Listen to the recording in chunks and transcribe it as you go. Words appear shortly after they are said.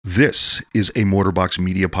This is a Motorbox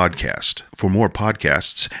Media podcast. For more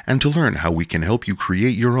podcasts and to learn how we can help you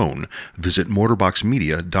create your own, visit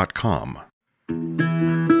motorboxmedia.com.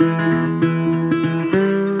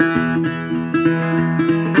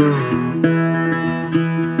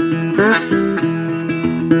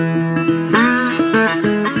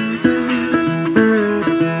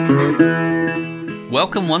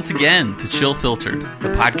 Welcome once again to Chill Filtered, the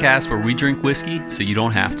podcast where we drink whiskey so you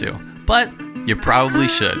don't have to, but you probably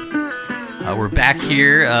should. We're back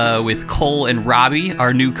here with Cole and Robbie,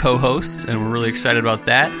 our new co-hosts, and we're really excited about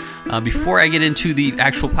that. Before I get into the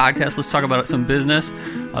actual podcast, let's talk about some business.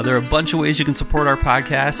 There are a bunch of ways you can support our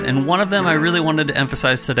podcast, and one of them I really wanted to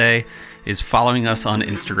emphasize today is following us on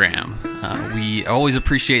Instagram. We always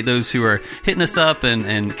appreciate those who are hitting us up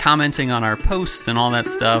and commenting on our posts and all that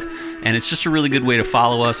stuff, and it's just a really good way to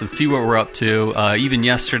follow us and see what we're up to. Even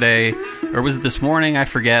yesterday, or was it this morning? I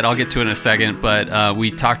forget. I'll get to it in a second, but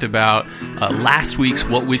we talked about last week's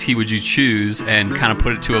What Whiskey Would You Choose and kind of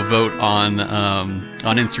put it to a vote on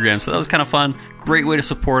Instagram, so that was kind of fun. Great way to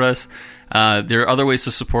support us. There are other ways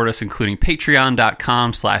to support us, including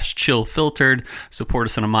patreon.com/chillfiltered. Support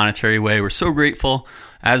us in a monetary way. We're so grateful,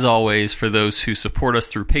 as always, for those who support us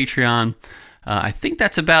through Patreon. I think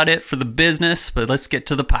that's about it for the business, but let's get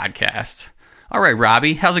to the podcast. All right,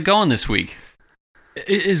 Robbie, how's it going this week?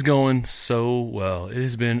 It is going so well. It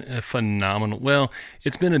has been a phenomenal... Well,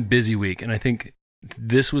 it's been a busy week, and I think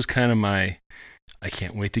this was kind of my... I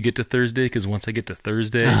can't wait to get to Thursday, because once I get to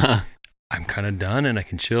Thursday... I'm kind of done and I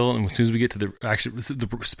can chill. And as soon as we get to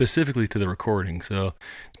specifically to the recording, so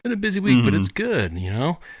it's been a busy week, but it's good, you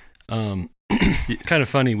know? Kind of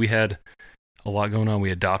funny. We had a lot going on.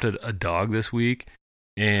 We adopted a dog this week.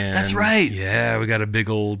 And that's right. Yeah, we got a big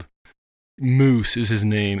old Moose is his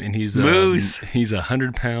name. And he's Moose. He's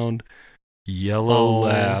 100-pound yellow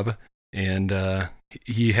lab. And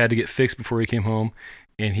he had to get fixed before he came home.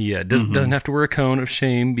 And he doesn't have to wear a cone of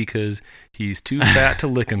shame because he's too fat to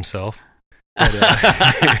lick himself. But,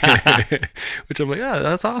 which I'm like,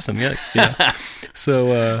 that's awesome. Yeah.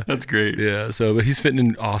 So that's great. Yeah. So, but he's fitting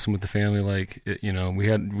in awesome with the family. Like, you know, we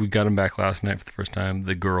got him back last night for the first time.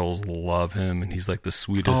 The girls love him, and he's like the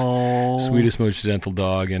sweetest, most gentle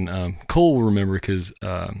dog. And Cole will remember because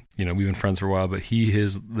you know, we've been friends for a while, but he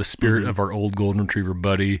is the spirit of our old golden retriever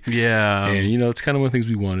buddy. Yeah. And you know, it's kind of one of the things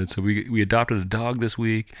we wanted. So we adopted a dog this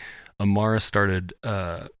week. Amara started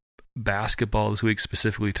basketball this week,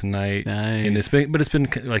 specifically tonight. Nice. And it's been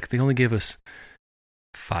like they only gave us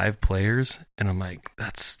 5 players, and I'm like,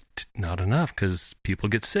 that's not enough because people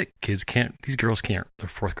get sick. These girls can't. They're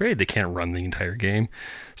 4th grade. They can't run the entire game.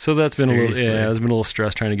 So that's been it's been a little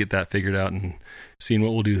stress trying to get that figured out and seeing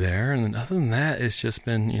what we'll do there. And then other than that, it's just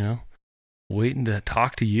been, you know, waiting to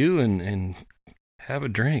talk to you and have a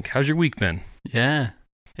drink. How's your week been? Yeah.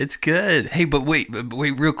 It's good. Hey, but wait,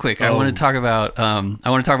 real quick. I want to talk about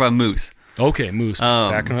Moose. Okay, Moose.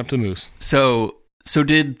 Backing up to Moose. So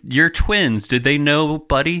did your twins? Did they know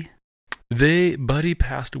Buddy? Buddy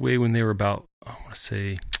passed away when they were about, I want to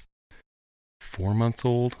say, 4 months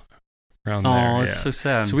old. Around there. Oh, it's so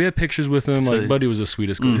sad. So we had pictures with him. Like Buddy was the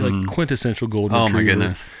sweetest, like quintessential golden retriever. Oh my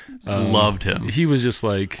goodness, loved him. He was just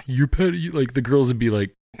like your pet. Like the girls would be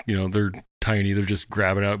like, you know, they're tiny. They're just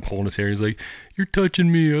grabbing out, and pulling his hair. He's like, "You're touching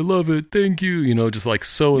me. I love it. Thank you." You know, just like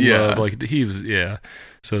so in love. Like he was,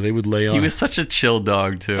 So they would lay on. He was such a chill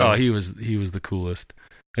dog too. Oh, he was the coolest.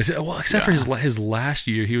 I said, well, except for his last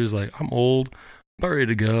year, he was like, "I'm old, I'm about ready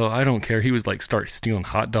to go. I don't care." He was like start stealing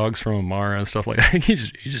hot dogs from Amara and stuff like that. He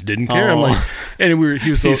just didn't care. I'm like, and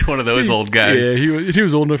he's one of those old guys. Yeah, he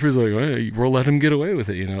was old enough. He was like, well, we'll let him get away with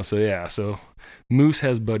it, you know. So yeah, so Moose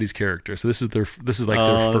has Buddy's character. So this is their first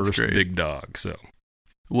big dog. So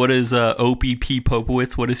what is OPP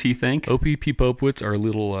Popowitz? What does he think? OPP Popowitz, our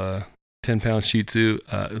little 10-pound Shih Tzu.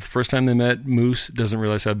 The first time they met, Moose doesn't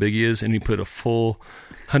realize how big he is, and he put a full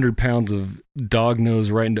 100 pounds of dog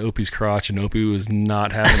nose right into Opie's crotch, and Opie was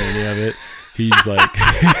not having any of it. He's like,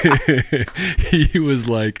 he was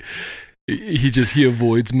like, he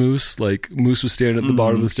avoids Moose. Like Moose was standing at the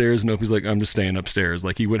bottom of the stairs, and Opie's like, I'm just staying upstairs.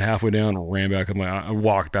 Like he went halfway down, ran back up. I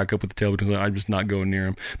walked back up with the tail because I'm just not going near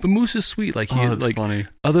him. But Moose is sweet. Like that's funny.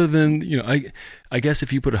 Other than, you know, I guess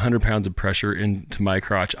if you put 100 pounds of pressure into my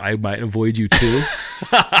crotch, I might avoid you too.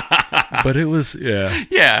 But it was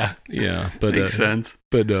yeah. But makes sense.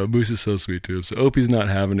 But Moose is so sweet too. So Opie's not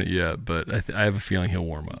having it yet, but I have a feeling he'll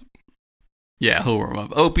warm up. Yeah, he'll warm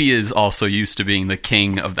up. Opie is also used to being the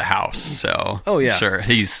king of the house, so sure,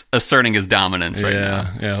 he's asserting his dominance right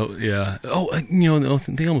now. Yeah. Oh, you know, the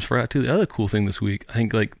thing I almost forgot too. The other cool thing this week, I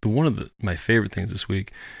think, like one of my favorite things this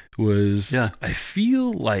week was, I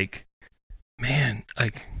feel like, man,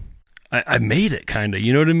 like I made it kind of,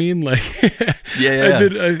 you know what I mean? Like, Yeah.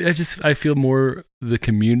 I feel more the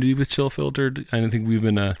community with Chill Filtered. I think we've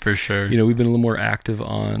been, For sure. you know, we've been a little more active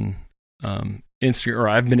on, Instagram, or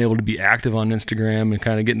I've been able to be active on Instagram and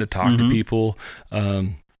kind of getting to talk to people.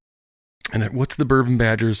 And what's the Bourbon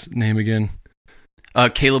Badger's name again?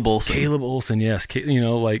 Caleb Olson. Caleb Olson, yes. You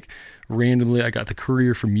know, like randomly, I got the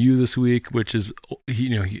courier from you this week, which is,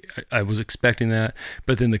 I was expecting that,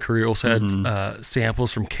 but then the courier also had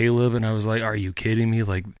samples from Caleb, and I was like, "Are you kidding me?"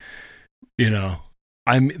 Like, you know,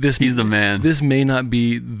 he's the man. This may not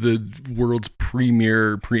be the world's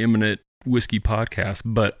preeminent whiskey podcast,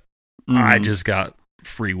 but I just got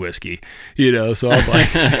free whiskey, you know, so I'm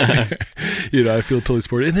like, you know, I feel totally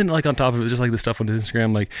supported. And then like on top of it, just like the stuff on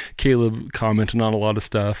Instagram, like Caleb commenting on a lot of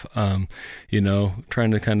stuff, you know, trying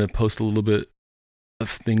to kind of post a little bit of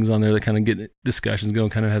things on there that kind of get discussions going,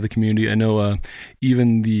 kind of have the community. I know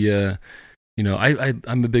even the, you know,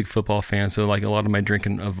 I'm a big football fan, so like a lot of my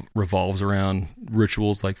drinking revolves around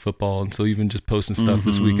rituals like football, and so even just posting stuff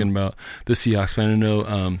this weekend about the Seahawks fan. I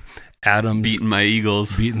know Adams beating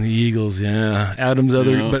the Eagles, yeah.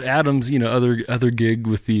 But Adams, you know, other gig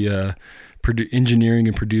with the engineering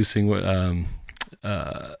and producing what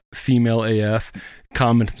Female AF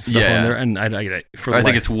comment stuff on there, and I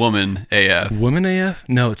think it's Woman AF. Woman AF?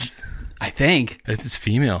 No, I think it's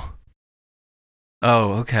female.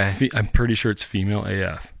 Oh, okay. I'm pretty sure it's Female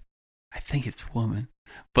AF. I think it's Woman.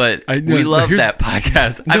 But we love that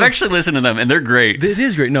podcast. I've actually listened to them, and they're great. It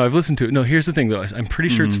is great. No, I've listened to it. No, here's the thing, though. I'm pretty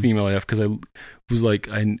sure it's Female AF, because I was like,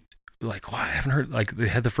 well, I haven't heard, like, they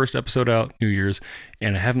had the first episode out New Year's,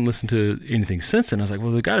 and I haven't listened to anything since then. I was like,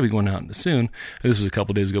 well, they've got to be going out soon. And this was a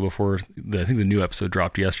couple days ago before, I think the new episode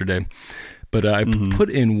dropped yesterday. But I put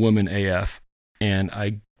in Woman AF, and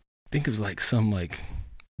I think it was like some, like,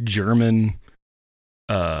 German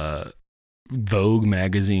Vogue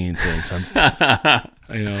magazine thing. So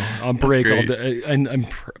on break all day, and I'm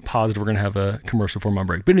positive we're going to have a commercial for them on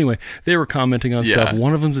break. But anyway, they were commenting on stuff.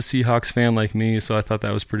 One of them's a Seahawks fan like me, so I thought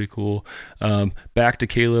that was pretty cool. Back to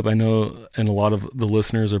Caleb, I know, and a lot of the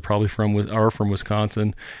listeners are probably from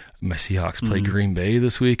Wisconsin. My Seahawks play Green Bay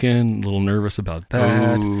this weekend. A little nervous about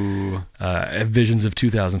that. I have visions of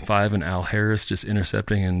 2005 and Al Harris just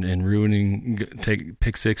intercepting and ruining, take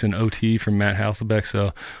pick six and OT from Matt Hasselbeck.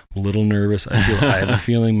 So I'm a little nervous. I have a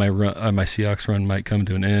feeling my Seahawks run might come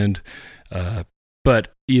to an end.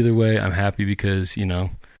 But either way, I'm happy because, you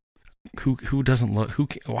know, who doesn't love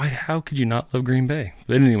how could you not love Green Bay?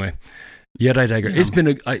 But anyway, yet I digress. It's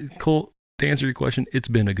been Cole, to answer your question, it's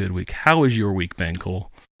been a good week. How has your week been,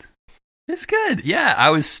 Cole? It's good. Yeah,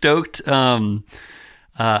 I was stoked. I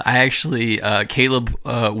actually, Caleb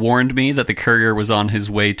warned me that the courier was on his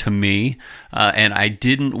way to me, and I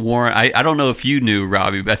didn't warn. I don't know if you knew,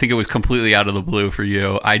 Robbie, but I think it was completely out of the blue for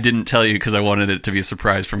you. I didn't tell you because I wanted it to be a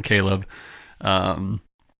surprise from Caleb.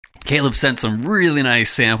 Caleb sent some really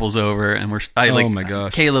nice samples over, and oh my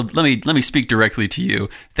gosh, Caleb, let me speak directly to you.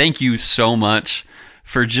 Thank you so much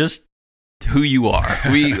for just who you are.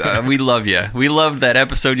 We love you. We love that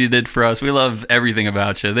episode you did for us. We love everything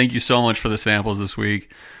about you. Thank you so much for the samples this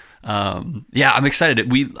week. Yeah, I'm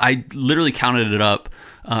excited. I literally counted it up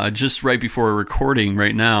just right before recording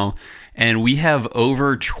right now, and we have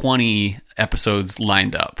over 20 episodes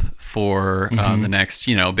lined up for the next,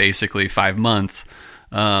 basically 5 months.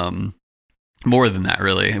 More than that,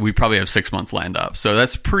 really. We probably have 6 months lined up, so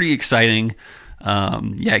that's pretty exciting.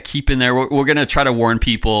 Keep in there. We're going to try to warn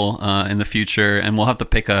people in the future, and we'll have to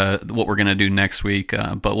pick what we're going to do next week,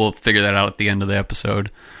 but we'll figure that out at the end of the episode.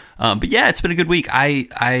 But yeah, it's been a good week. I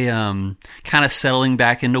kind of settling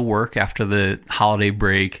back into work after the holiday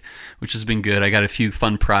break, which has been good. I got a few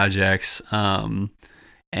fun projects. And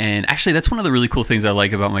actually, that's one of the really cool things I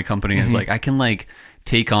like about my company is I can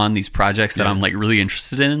take on these projects that I'm really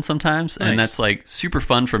interested in sometimes. Nice. And that's super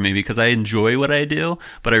fun for me because I enjoy what I do,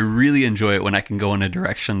 but I really enjoy it when I can go in a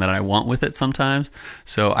direction that I want with it sometimes.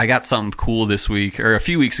 So I got something cool this week or a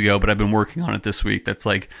few weeks ago, but I've been working on it this week. That's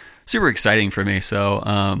super exciting for me. So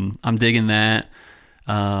I'm digging that.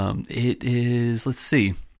 It is, let's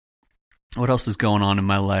see, what else is going on in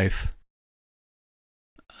my life?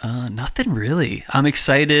 Nothing really. I'm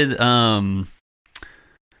excited.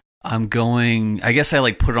 I'm going, I guess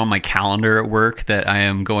I put it on my calendar at work that I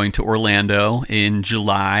am going to Orlando in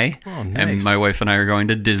July. Oh, nice. And my wife and I are going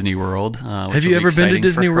to Disney World. Have you ever been to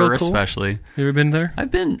Disney World, Cole? Especially. You ever been there?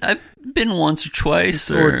 I've been once or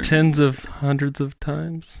twice. Or tens of hundreds of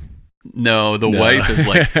times? No, the wife is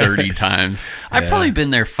 30 times. I've probably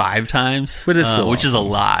been there 5 times, but it's which is a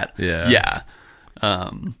lot. Yeah. Yeah.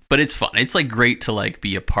 But it's fun. It's great to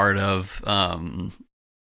be a part of,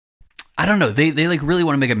 I don't know. They like really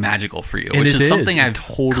want to make it magical for you, And which it is something It I've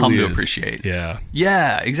totally come to is. appreciate. Yeah.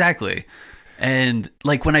 Yeah, exactly. And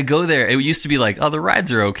like when I go there, it used to be like, oh, the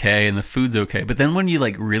rides are okay and the food's okay. But then when you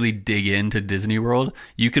like really dig into Disney World,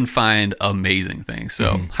 you can find amazing things.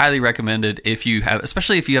 So highly recommended if you have,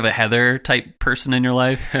 especially if you have a Heather type person in your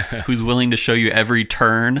life who's willing to show you every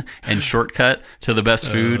turn and shortcut to the best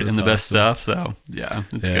food and the best stuff. So yeah,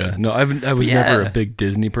 it's good. No, I was never a big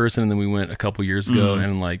Disney person. And then we went a couple years ago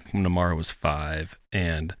and like when Amara was 5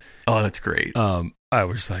 and oh, that's great. I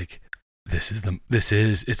was like,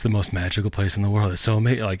 it's the most magical place in the world. It's so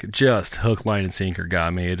amazing. Like just hook, line, and sinker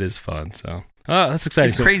got me. It is fun. So that's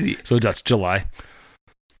exciting. It's crazy. So that's July.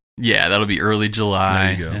 Yeah, that'll be early July.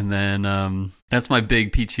 There you go. And then that's my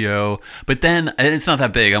big PTO. But then it's not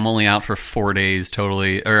that big. I'm only out for 4 days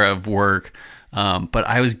totally of work. But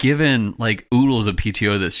I was given like oodles of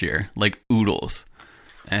PTO this year, like oodles.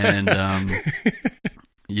 And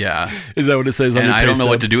yeah. Is that what it says on your And I don't know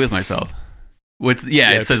pay what to stub? do with myself.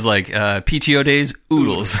 It says like PTO days,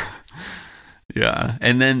 oodles. Yeah.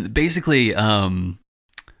 And then basically, what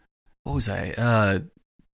was I?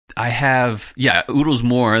 I have, oodles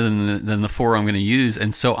more than the 4 I'm going to use.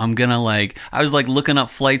 And so I'm going to I was like looking up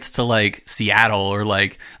flights to like Seattle or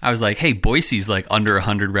like, I was like, hey, Boise's like under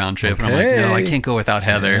 100 round trip. Okay. And I'm like, no, I can't go without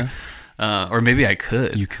Heather. Or maybe I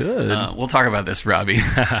could. You could. We'll talk about this, Robbie.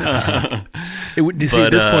 It would, see, at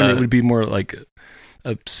this point, it would be more like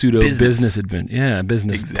a pseudo business event. Yeah,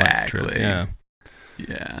 business exactly. trip. Yeah.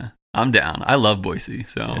 Yeah. I'm down. I love Boise.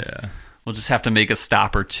 So we'll just have to make a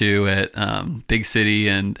stop or two at Big City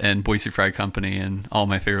and Boise Fried Company and all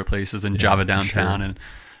my favorite places and Java Downtown. Sure. And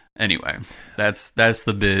anyway, that's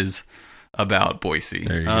the biz about Boise.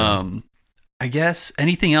 There you go. I guess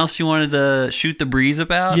anything else you wanted to shoot the breeze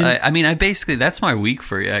about? Yeah. I mean, basically that's my week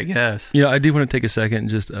for you, I guess. Yeah, I do want to take a second and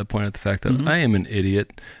just point out the fact that I am an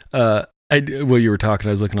idiot. While you were talking,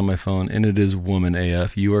 I was looking on my phone, and it is woman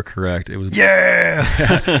AF. You are correct. It was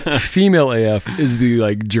female AF is the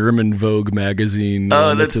like German Vogue magazine.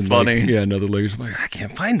 Oh, that's funny. Like, another language. I'm like, I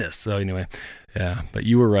can't find this. So anyway, but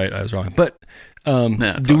you were right. I was wrong. But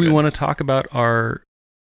do we want to talk about our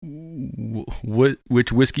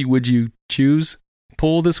which whiskey would you choose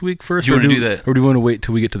poll this week first? Do you want to do that, or do we want to wait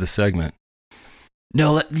till we get to the segment?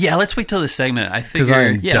 No, let's wait till the segment. I figure because I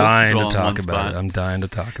am dying we'll to talk about it. I'm dying to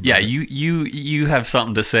talk about it. Yeah, you have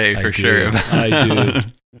something to say for sure. I do.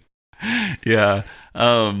 Yeah.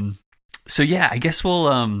 So yeah, I guess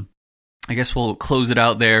we'll close it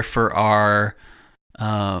out there for our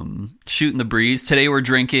shooting the breeze. Today we're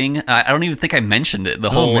drinking. I don't even think I mentioned it the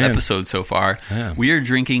whole episode so far. Yeah. We are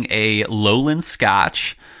drinking a Lowland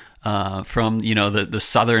Scotch. From the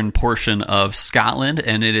southern portion of Scotland,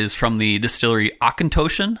 and it is from the distillery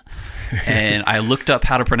Auchentoshan. And I looked up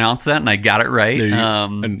how to pronounce that, and I got it right.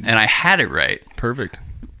 And I had it right. Perfect.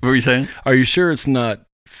 What were you saying? Are you sure it's not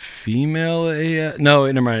female AF? No,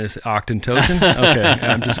 never mind. It's Auchentoshan. Okay,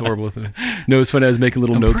 I'm just horrible with it. No, it's funny. I was making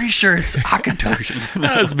little notes. I'm pretty sure it's Auchentoshan.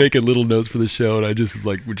 I was making little notes for the show, and I just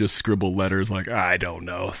would just scribble letters like I don't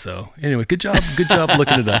know. So anyway, good job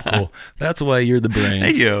looking it up. Cool. That's why you're the brains.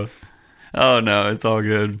 Thank you. Oh no, it's all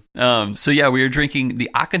good. So yeah, we are drinking the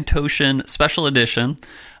Auchentoshan Special Edition,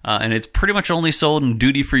 and it's pretty much only sold in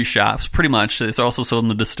duty-free shops. Pretty much, it's also sold in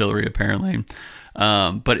the distillery apparently.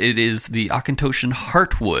 But it is the Auchentoshan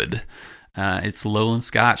Heartwood. It's Lowland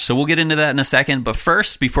Scotch. So we'll get into that in a second. But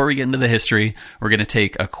first, before we get into the history, we're going to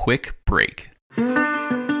take a quick break.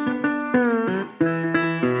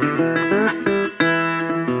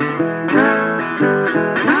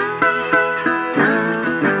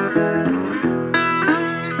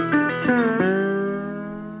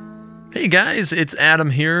 Hey guys, it's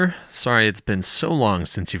Adam here. Sorry it's been so long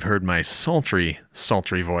since you've heard my sultry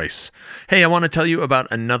voice. Hey, I want to tell you about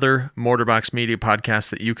another Mortarbox Media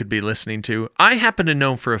podcast that you could be listening to. I happen to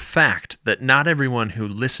know for a fact that not everyone who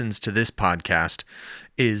listens to this podcast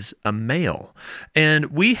is a male.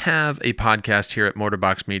 And we have a podcast here at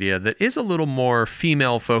Mortarbox Media that is a little more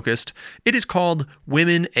female focused. It is called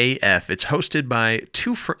Women AF. It's hosted by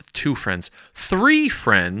three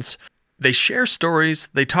friends. They share stories,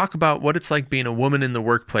 they talk about what it's like being a woman in the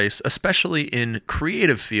workplace, especially in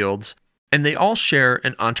creative fields, and they all share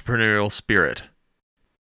an entrepreneurial spirit.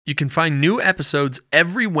 You can find new episodes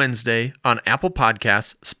every Wednesday on Apple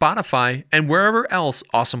Podcasts, Spotify, and wherever else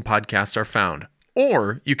awesome podcasts are found.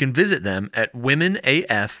 Or you can visit them at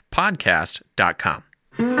womenafpodcast.com.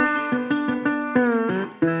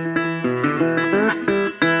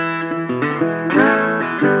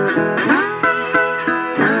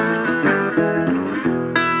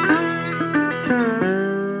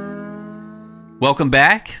 Welcome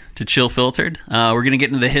back to to Chill Filtered. We're going to get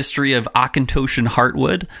into the history of Auchentoshan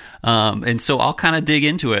Heartwood, and so I'll kind of dig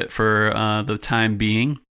into it for the time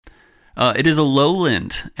being. It is a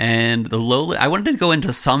lowland, and I wanted to go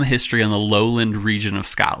into some history on the lowland region of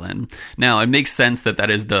Scotland. Now, it makes sense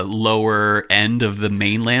that is the lower end of the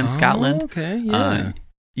mainland Scotland. Okay,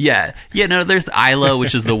 yeah. No, there's Islay,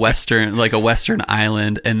 which is the western, like a western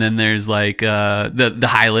island, and then there's like the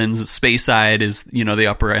Highlands. Speyside is the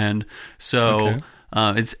upper end. So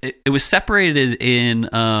it was separated in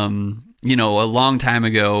a long time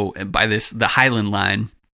ago by the Highland line,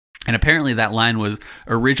 and apparently that line was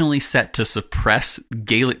originally set to suppress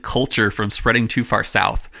Gaelic culture from spreading too far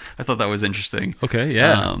south. I thought that was interesting. Okay,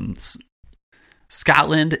 yeah.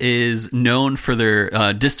 Scotland is known for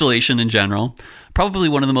their distillation in general. Probably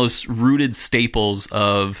one of the most rooted staples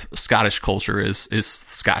of Scottish culture is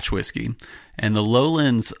Scotch whiskey. And the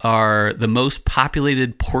Lowlands are the most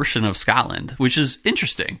populated portion of Scotland, which is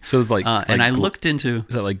interesting. So it's like and I looked into...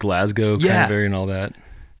 Is that like Glasgow kind of area and all that?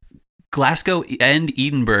 Glasgow and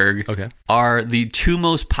Edinburgh are the two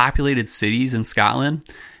most populated cities in Scotland,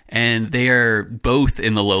 and they are both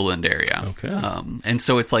in the lowland area. Okay. And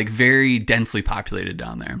so it's like very densely populated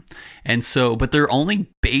down there. And so, but they're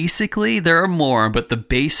only basically, there are more, but the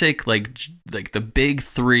basic, like the big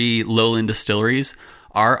three lowland distilleries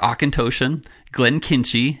are Auchentoshan,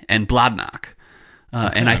 Glenkinchie, and Bladnoch.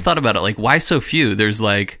 And I thought about it, like, why so few? There's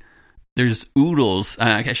oodles.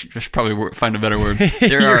 I should probably find a better word.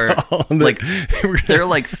 There are there are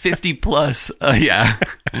like 50 plus. Yeah,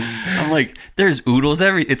 I'm like, there's oodles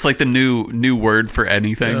it's like the new word for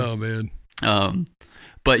anything. Oh man.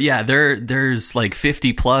 But yeah, there's like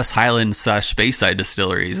 50 plus Highland / Speyside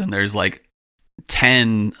distilleries, and there's like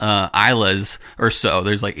 10 Islays or so.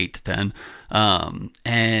 There's like 8 to 10.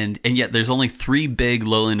 And yet there's only 3 big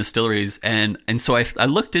lowland distilleries, and so I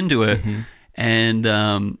looked into it, and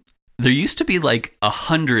there used to be like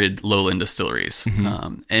 100 lowland distilleries,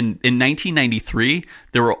 and in 1993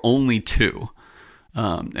 there were only 2.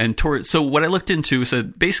 So what I looked into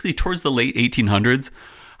said basically towards the late 1800s,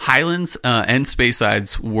 Highlands and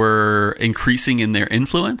Speysides were increasing in their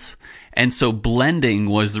influence. And so blending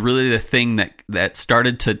was really the thing that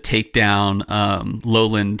started to take down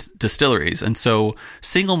lowland distilleries. And so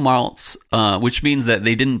single malts, which means that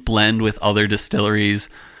they didn't blend with other distilleries.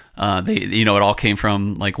 It all came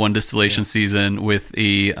from like one distillation season with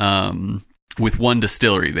one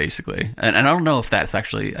distillery, basically. And I don't know if that's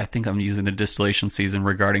actually, I think I'm using the distillation season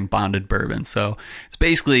regarding bonded bourbon. So it's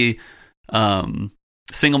basically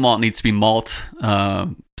single malt needs to be malt,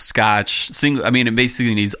 Scotch, it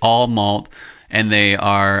basically needs all malt, and they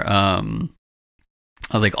are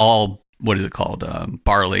like all, what is it called?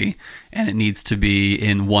 Barley, and it needs to be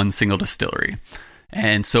in one single distillery.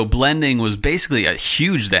 And so blending was basically a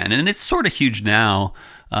huge then, and it's sort of huge now.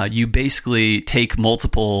 You basically take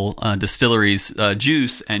multiple distilleries'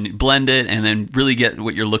 juice and blend it, and then really get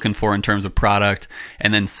what you're looking for in terms of product,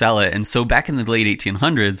 and then sell it. And so back in the late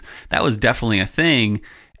 1800s, that was definitely a thing,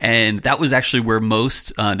 and that was actually where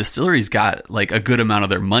most distilleries got like a good amount of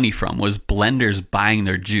their money from, was blenders buying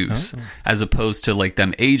their juice, as opposed to like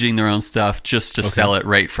them aging their own stuff just to sell it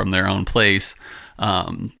right from their own place.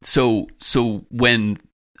 So when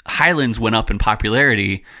Highlands went up in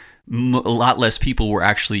popularity, a lot less people were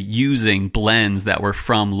actually using blends that were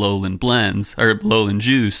from lowland blends or lowland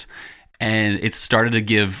juice, and it started to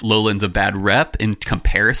give lowlands a bad rep in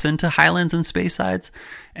comparison to Highlands and Speysides.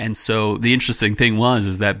 And so the interesting thing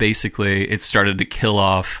is that basically it started to kill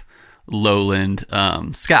off lowland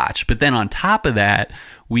Scotch. But then on top of that,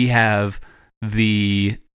 we have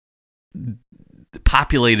the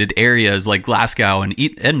populated areas like Glasgow and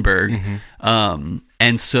Edinburgh,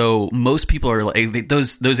 and so most people are like,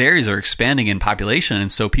 those areas are expanding in population,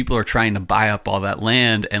 and so people are trying to buy up all that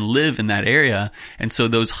land and live in that area. And so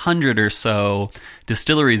those 100 or so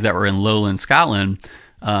distilleries that were in lowland Scotland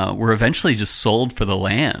were eventually just sold for the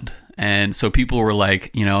land. And so people were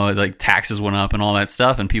like, like taxes went up and all that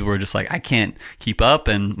stuff, and people were just like, I can't keep up,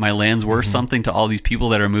 and my land's worth something to all these people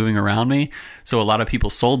that are moving around me. So a lot of people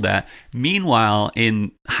sold that. Meanwhile,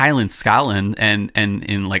 in Highland Scotland and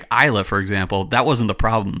in like Islay, for example, that wasn't the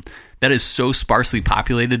problem. That is so sparsely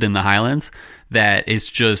populated in the Highlands that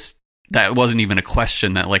that wasn't even a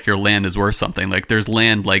question that like your land is worth something. Like there's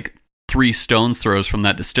land like 3 stones throws from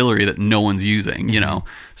that distillery that no one's using,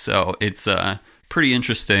 So it's pretty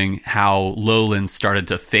interesting how lowlands started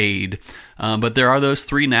to fade, but there are those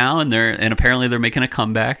 3 now, and apparently they're making a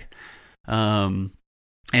comeback. And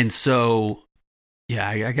so, yeah,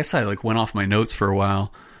 I guess I like went off my notes for a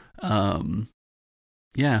while.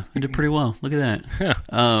 Yeah, I did pretty well. Look at that.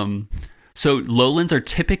 So lowlands are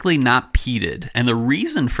typically not peated, and the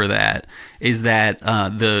reason for that is that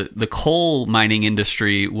the coal mining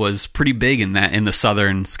industry was pretty big in the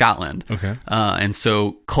southern Scotland. Okay. And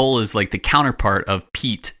so coal is like the counterpart of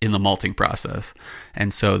peat in the malting process.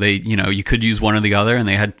 And so they, you could use one or the other, and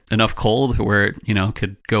they had enough coal where it,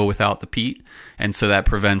 could go without the peat. And so that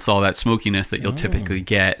prevents all that smokiness that you'll typically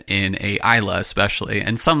get in a Islay, especially.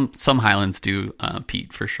 And some Highlands do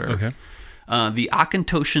peat for sure. Okay. The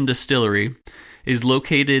Auchentoshan Distillery is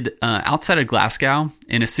located outside of Glasgow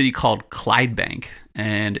in a city called Clydebank.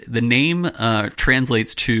 And the name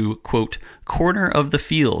translates to, quote, corner of the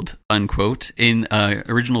field, unquote, in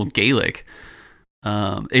original Gaelic.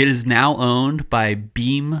 It is now owned by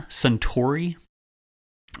Beam Suntory.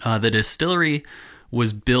 The distillery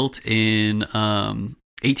was built in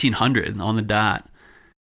 1800 on the dot.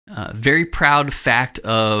 Very proud fact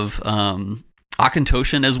of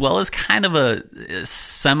Auchentoshan, as well as kind of a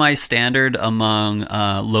semi-standard among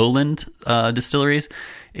lowland distilleries,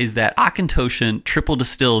 is that Auchentoshan triple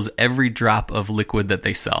distills every drop of liquid that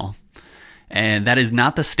they sell. And that is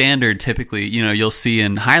not the standard typically. You'll see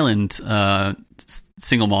in Highland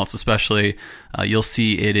single malts especially, you'll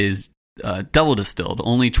see it is double distilled,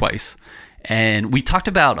 only twice. And we talked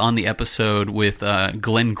about on the episode with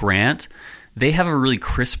Glen Grant, they have a really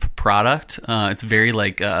crisp product. It's very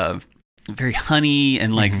very honey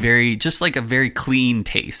and very, just like a very clean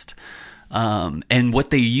taste. And what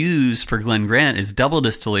they use for Glen Grant is double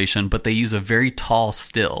distillation, but they use a very tall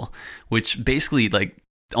still, which basically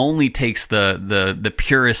only takes the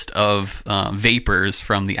purest of vapors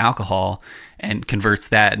from the alcohol and converts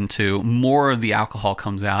that into more of the alcohol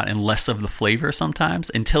comes out and less of the flavor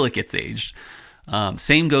sometimes until it gets aged.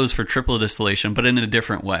 Same goes for triple distillation, but in a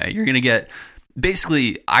different way. You're going to get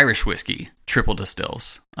basically Irish whiskey triple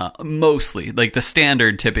distills. Mostly, the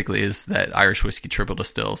standard typically is that Irish whiskey triple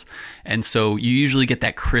distills. And so you usually get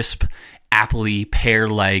that crisp, appley,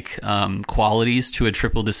 pear-like qualities to a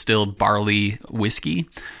triple distilled barley whiskey.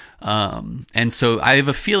 And so I have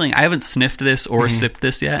a feeling, I haven't sniffed this or sipped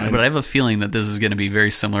this yet, but I have a feeling that this is going to be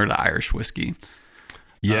very similar to Irish whiskey.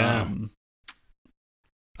 Yeah.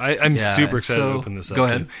 I'm super excited to open this up. Go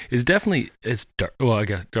ahead. It's dark. Well, I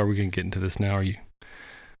guess, are we going to get into this now? Are you?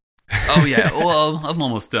 Oh, yeah. Well, I'm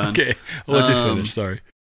almost done. Okay. I'll let you finish. Sorry.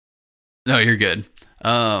 No, you're good.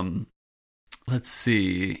 Let's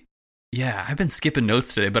see. Yeah, I've been skipping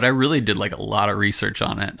notes today, but I really did a lot of research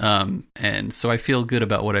on it. And so I feel good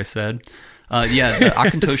about what I said. Yeah, the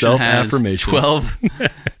Auchentoshan has 12.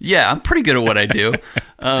 Yeah, I'm pretty good at what I do.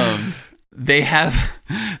 They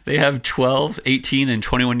have 12, 18, and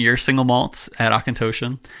 21 year single malts at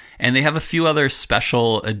Auchentoshan, and they have a few other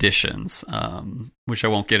special editions, which I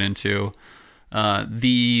won't get into.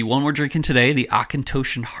 The one we're drinking today, the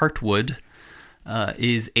Auchentoshan Heartwood,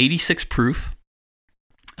 is 86 proof.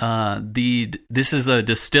 This is a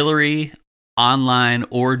distillery, online,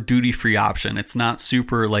 or duty-free option. It's not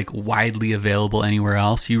super widely available anywhere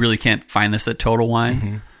else. You really can't find this at Total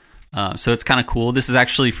Wine. So it's kind of cool. This is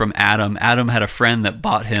actually from Adam. Adam had a friend that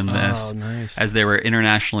bought him this as they were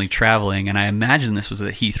internationally traveling, and I imagine this was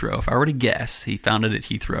at Heathrow. If I were to guess, he found it at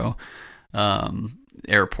Heathrow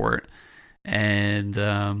Airport. And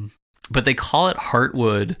but they call it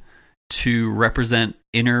Heartwood to represent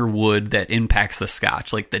inner wood that impacts the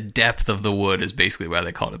Scotch. The depth of the wood is basically why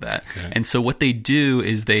they called it that. Okay. And so what they do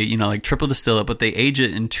is they, triple distill it, but they age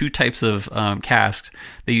it in two types of casks.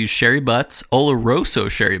 They use sherry butts,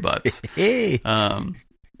 Oloroso sherry butts. Hey.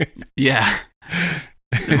 Yeah.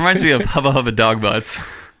 It reminds me of Hubba Hubba dog butts.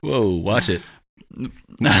 Whoa, watch it.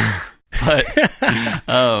 But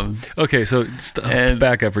okay, so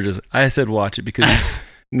back up for just. I said watch it because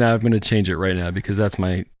now I'm going to change it right now because that's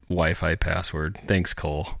my Wi-Fi password. Thanks,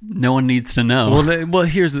 Cole. No one needs to know. Well,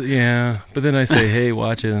 here's but then I say, hey,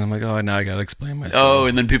 watch it, and I'm like, oh, now I got to explain myself. Oh,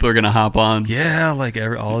 and then people are going to hop on. Yeah,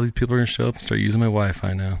 all these people are going to show up and start using my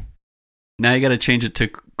Wi-Fi now. Now you got to change it to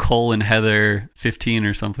Cole and Heather 15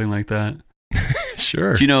 or something like that.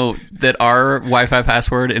 Sure. Do you know that our Wi-Fi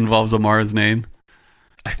password involves Amara's name?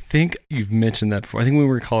 I think you've mentioned that before. I think when we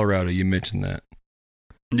were in Colorado, you mentioned that.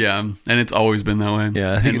 Yeah, and it's always been that way.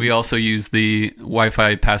 Yeah, and we also use the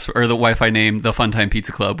Wi-Fi password or the Wi-Fi name, the Funtime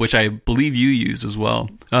Pizza Club, which I believe you use as well.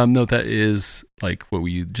 No, that is what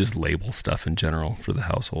we just label stuff in general for the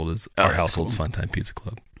household. Is our household's cool. Funtime Pizza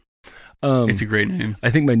Club. It's a great name.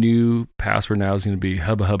 I think my new password now is going to be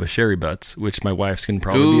Hubba Hubba Sherry Butts, which my wife's going to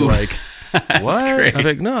probably be like, "What?" Great. I'm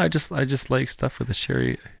like, "No, I just like stuff with a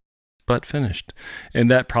sherry butt finished," and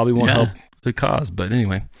that probably won't help the cause. But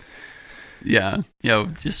anyway. Yeah,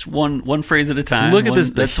 just one phrase at a time. Look at this.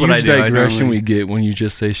 That's what I do. Digression we get when you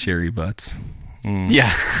just say sherry butts.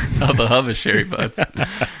 Yeah, the hub is sherry butts.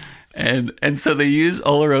 And so they use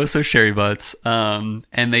Oloroso sherry butts, and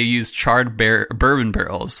they use charred bourbon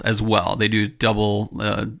barrels as well. They do double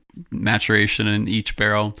maturation in each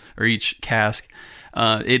barrel or each cask.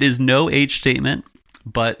 It is no age statement,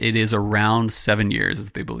 but it is around 7 years,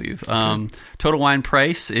 as they believe. Total wine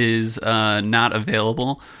price is not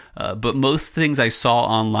available, but most things I saw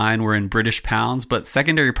online were in British pounds, but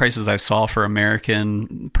secondary prices I saw for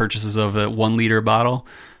American purchases of a 1 liter bottle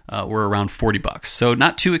were around $40. So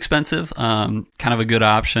not too expensive, kind of a good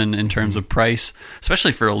option in terms of price,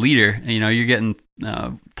 especially for a liter. You know, you're getting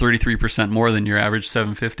 33% more than your average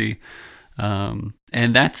 750.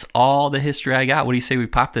 And that's all the history I got. What do you say we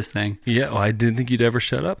pop this thing? Yeah, well, I didn't think you'd ever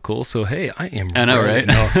shut up, Cole. So, hey, I know, right?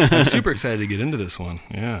 No, I'm super excited to get into this one.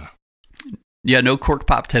 Yeah. Yeah, no cork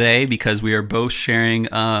pop today because we are both sharing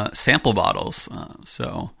sample bottles.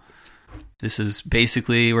 So this is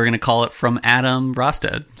basically, we're going to call it from Adam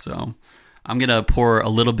Rosted. So I'm going to pour a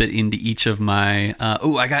little bit into each of my...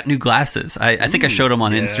 I got new glasses. I think I showed them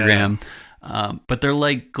on Instagram. But they're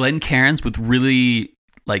like Glencairns with really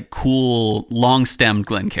like cool long-stemmed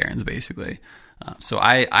Glencairns, basically. So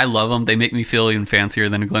I love them. They make me feel even fancier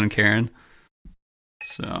than a Glencairn.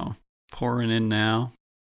 So pouring in now.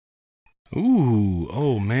 Ooh,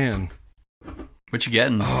 oh man. What you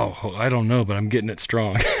getting? Oh, I don't know, but I'm getting it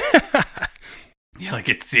strong. Yeah, like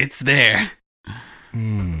it's there.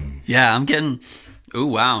 Yeah, I'm getting. Oh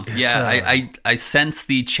wow. Yeah, I sense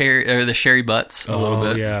the cherry or the sherry butts a little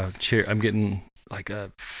bit. Yeah, I'm getting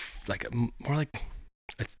more like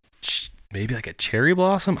maybe like a cherry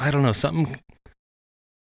blossom. I don't know, something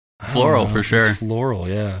floral for sure. It's floral,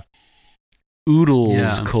 yeah.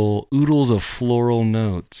 Oodles, Cole. Oodles of floral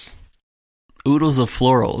notes. Oodles of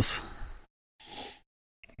florals.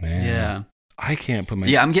 Man. Yeah. I can't put my...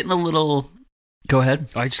 Yeah, I'm getting a little... Go ahead.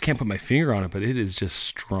 I just can't put my finger on it, but it is just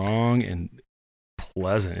strong and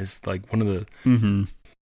pleasant. It's like one of the... Mm-hmm.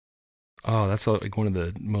 Oh, that's like one of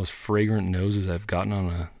the most fragrant noses I've gotten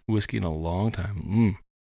on a whiskey in a long time.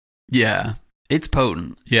 Yeah. It's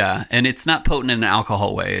potent. Yeah. And it's not potent in an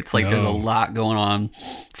alcohol way. It's like there's a lot going on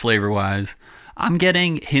flavor-wise. I'm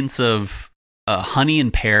getting hints of honey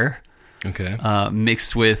and pear. Okay.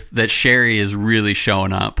 Mixed with that sherry is really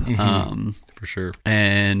showing up. For sure.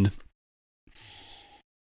 And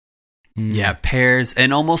yeah, pears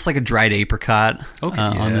and almost like a dried apricot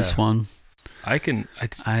on this one. I can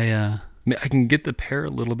get the pear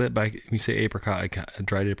a little bit, but when you say apricot, a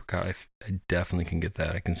dried apricot, I definitely can get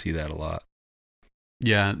that. I can see that a lot.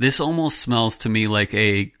 Yeah, this almost smells to me like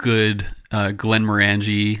a good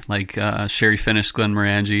Glenmorangie, like sherry finished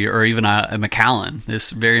Glenmorangie, or even a Macallan. This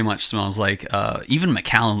very much smells like even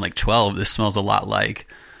Macallan, like 12. This smells a lot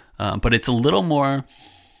like, but it's a little more.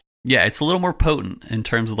 Yeah, it's a little more potent in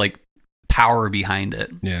terms of like power behind it.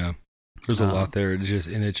 Yeah, there's a lot there.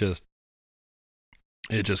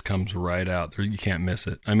 It just comes right out. You can't miss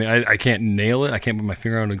it. I mean, I can't nail it. I can't put my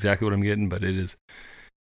finger on exactly what I'm getting, but it is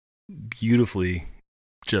beautifully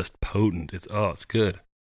just potent. It's good.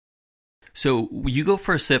 So you go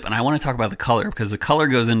for a sip, and I want to talk about the color because the color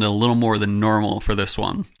goes into a little more than normal for this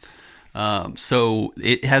one. So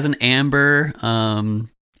it has an amber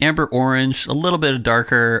orange, a little bit of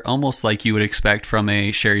darker, almost like you would expect from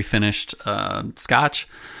a sherry finished Scotch.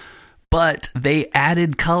 But they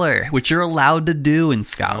added color, which you're allowed to do in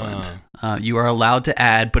Scotland. You are allowed to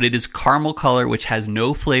add, but it is caramel color, which has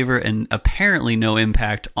no flavor and apparently no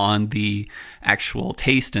impact on the actual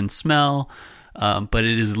taste and smell. But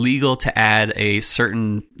it is legal to add a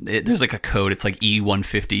certain... there's like a code. It's like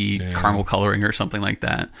E150 caramel coloring or something like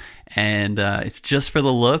that. And it's just for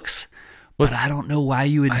the looks. But I don't know why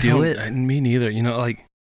you would do it. Me neither. You know, like,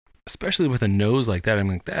 especially with a nose like that, I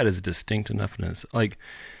mean, that is distinct enough. And it's like...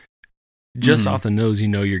 just off the nose, you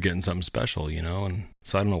know you're getting something special, you know, and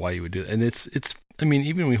so I don't know why you would do it. And it's. I mean,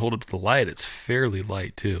 even when we hold it to the light, it's fairly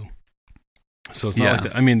light too. So it's not like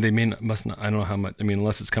that. I mean, they must not. I don't know how much. I mean,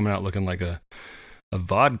 unless it's coming out looking like a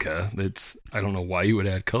vodka, I don't know why you would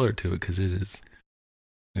add color to it because it is.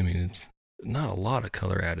 I mean, it's not a lot of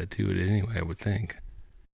color added to it anyway. I would think.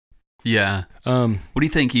 Yeah. What do you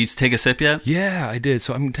think? You take a sip yet? Yeah, I did.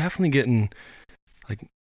 So I'm definitely getting like,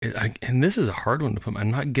 and this is a hard one to put. I'm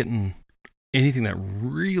not getting anything that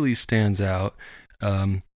really stands out.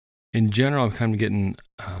 In general, I'm kind of getting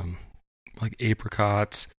like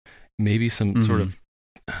apricots, maybe some sort of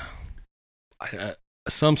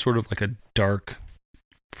some sort of like a dark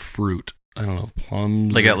fruit. I don't know,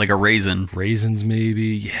 plums, like a raisin, raisins maybe.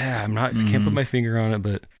 Yeah, I can't put my finger on it,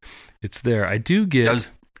 but it's there. I do get.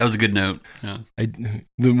 I That was a good note. Yeah.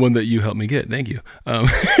 The one that you helped me get. Thank you. Yeah.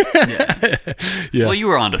 Yeah. Well, you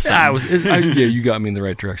were onto something. Yeah, you got me in the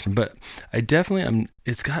right direction. But I definitely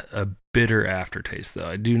it's got a bitter aftertaste, though.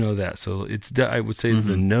 I do know that. So I would say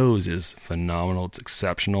the nose is phenomenal. It's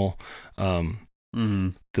exceptional. The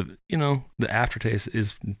aftertaste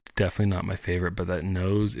is definitely not my favorite, but that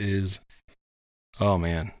nose is, oh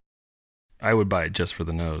man, I would buy it just for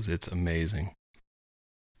the nose. It's amazing.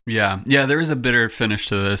 Yeah, there is a bitter finish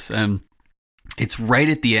to this, and it's right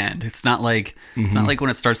at the end. It's not like it's not like when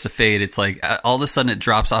it starts to fade. It's like all of a sudden it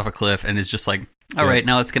drops off a cliff, and it's just like, all right,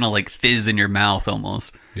 now it's gonna like fizz in your mouth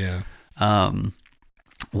almost. Yeah.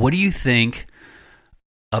 What do you think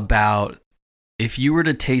about if you were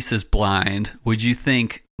to taste this blind? Would you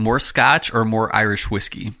think more Scotch or more Irish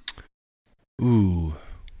whiskey? Ooh.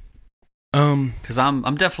 Because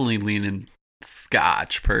I'm definitely leaning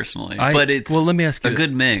Scotch personally, but it's let me ask you a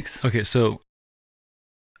good mix. Okay, so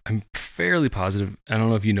I'm fairly positive. I don't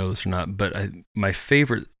know if you know this or not, but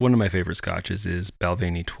one of my favorite Scotches is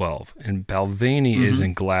Balvenie 12, and Balvenie is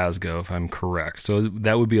in Glasgow, if I'm correct. So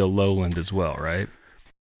that would be a lowland as well, right?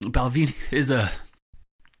 Balvenie is oh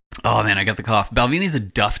man, I got the cough. Balvenie is a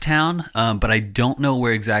duff town, but I don't know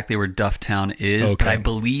where Dufftown is. Okay. But I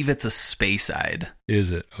believe it's a Speyside.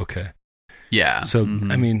 Is it? Okay. Yeah. So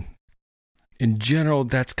I mean, in general,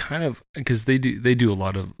 that's kind of because they do a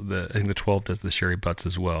lot of I think the 12 does the sherry butts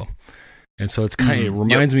as well, and so it's kind of it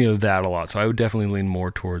reminds me of that a lot. So I would definitely lean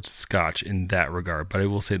more towards Scotch in that regard. But I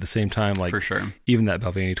will say at the same time, like for sure, even that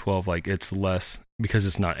Balvenie 12, like it's less because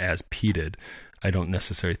it's not as peated. I don't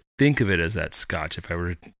necessarily think of it as that Scotch if I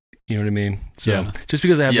were to, you know what I mean? So just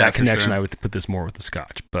because I have that connection, sure, I would put this more with the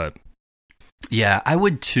Scotch. But yeah, I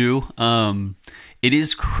would too. It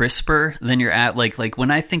is crisper than you're at like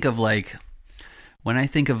when I think of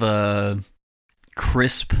a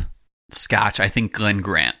crisp Scotch, I think Glen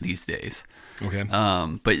Grant these days. Okay.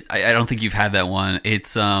 But I don't think you've had that one.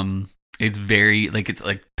 It's very it's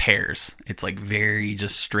like pears. It's like very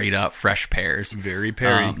just straight up fresh pears. Very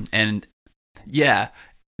perry. And yeah,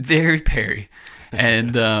 very perry.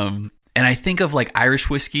 And I think of like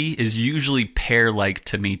Irish whiskey is usually pear-like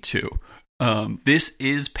to me too. This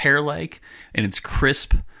is pear-like and it's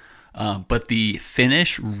crisp. But the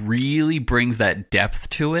finish really brings that depth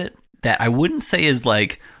to it that I wouldn't say is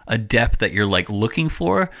like a depth that you're like looking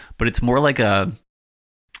for, but it's more like a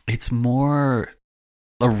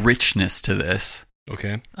richness to this.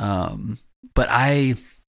 Okay. But I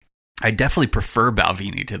definitely prefer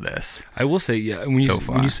Balvenie to this. I will say, yeah, when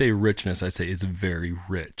you say richness, I say it's very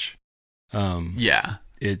rich. Yeah.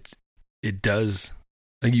 It does.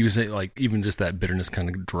 Like you say, like even just that bitterness kind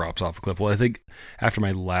of drops off a cliff. Well, I think after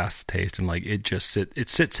my last taste, I'm like, it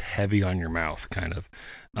sits heavy on your mouth, kind of.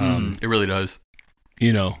 It really does.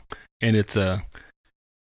 You know, and it's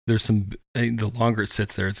there's some. The longer it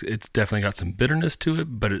sits there, it's definitely got some bitterness to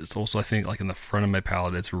it, but it's also, I think, like in the front of my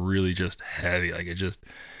palate, it's really just heavy. Like it just,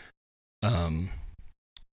 kind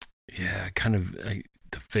of the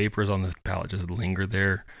vapors on the palate just linger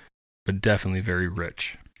there, but definitely very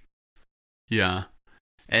rich. Yeah.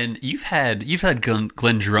 And you've had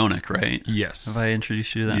Glendronach, right? Yes. Have I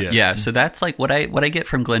introduced you to that? Yes. Yeah. So that's like what I get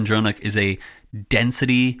from Glendronach is a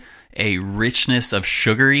density, a richness of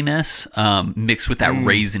sugariness, mixed with that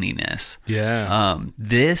raisininess. Yeah.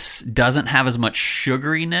 This doesn't have as much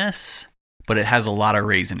sugariness, but it has a lot of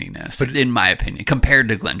raisininess, but in my opinion, compared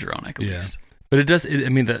to Glendronach at least. But it does. I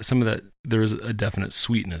mean, that some of that there is a definite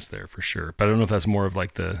sweetness there for sure. But I don't know if that's more of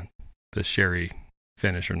like the sherry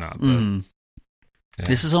finish or not. But. Yeah.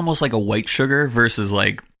 This is almost like a white sugar versus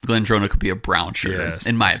like Glendronach could be a brown sugar,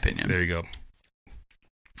 in my opinion. There you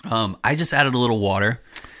go. I just added a little water.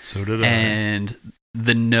 So did I. And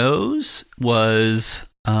the nose was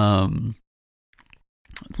a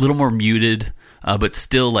little more muted, but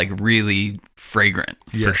still like really fragrant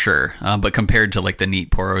for sure. But compared to like the neat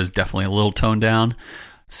pour, it was definitely a little toned down.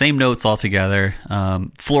 Same notes altogether.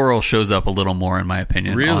 Floral shows up a little more, in my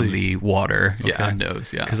opinion, on the water. Okay. Yeah,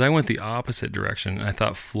 nose. Yeah, because I went the opposite direction. I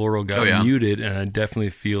thought floral got muted, and I definitely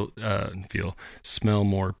smell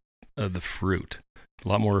more of the fruit. A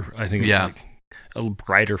lot more. I think. Yeah, like a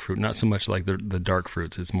brighter fruit, not so much like the dark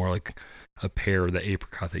fruits. It's more like a pear, or the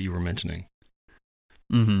apricot that you were mentioning.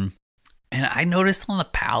 Mm-hmm. And I noticed on the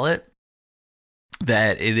palate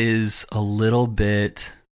that it is a little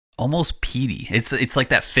bit. Almost peaty. It's like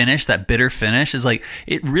that finish, that bitter finish is like,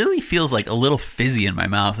 it really feels like a little fizzy in my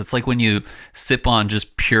mouth. It's like when you sip on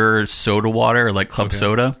just pure soda water or like club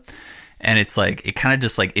soda, and it's like, it kind of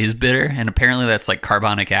just like is bitter. And apparently that's like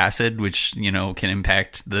carbonic acid, which, you know, can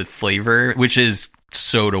impact the flavor, which is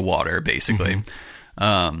soda water basically.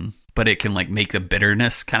 but it can like make the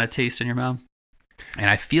bitterness kind of taste in your mouth. And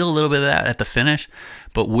I feel a little bit of that at the finish,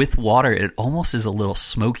 but with water, it almost is a little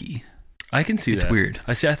smoky. I can see It's that. weird.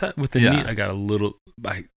 I thought with the Yeah. neat, I got a little.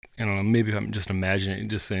 I don't know. Maybe if I'm just imagining it,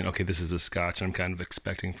 just saying, okay, this is a Scotch. I'm kind of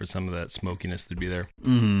expecting for some of that smokiness to be there.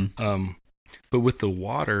 Mm-hmm. But with the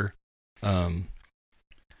water,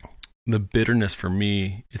 the bitterness for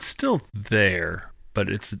me, it's still there, but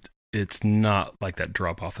it's not like that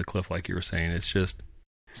drop off the cliff like you were saying. It's just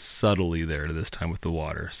subtly there to this time with the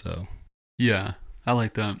water. So Yeah, I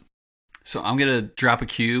like that. So I'm gonna drop a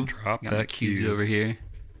cube. drop Got my that cubes cube over here.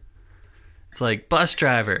 It's like, bus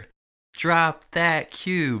driver, drop that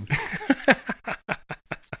cube.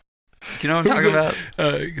 You know what I'm talking about?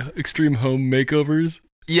 Extreme home makeovers.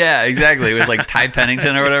 Yeah, exactly. With like Ty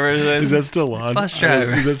Pennington or whatever it is. Is that still on? Bus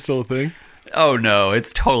driver. Is that still a thing? Oh no,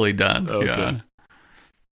 it's totally done. Okay. Yeah.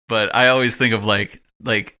 But I always think of like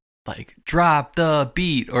drop the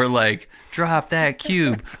beat or like drop that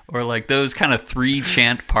cube or like those kind of 3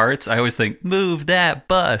 chant parts. I always think move that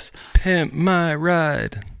bus. Pimp my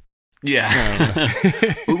ride. Yeah.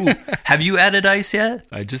 Ooh, have you added ice yet?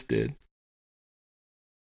 I just did.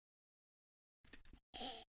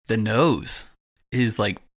 The nose is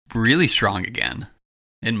like really strong again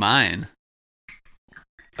in mine.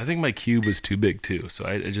 I think my cube was too big too, so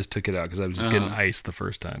I just took it out because I was just getting ice the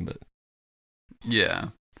first time. But Yeah.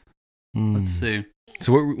 Let's see.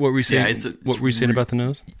 So what were we saying? Yeah, what were you saying about the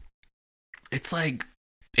nose? It's like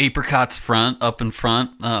apricots up in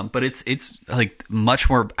front, but it's like much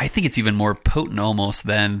more. I think it's even more potent almost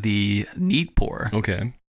than the neat pour.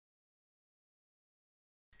 Okay.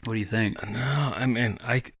 What do you think? No, I mean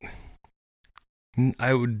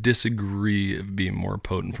I would disagree of being more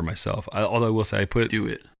potent for myself. Although I will say I put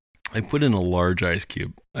in a large ice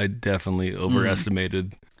cube. I definitely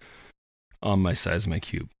overestimated on my size of my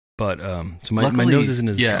cube. But so my nose isn't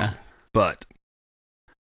as strong. But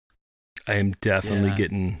I am definitely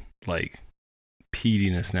getting like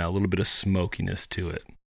peatiness now, a little bit of smokiness to it.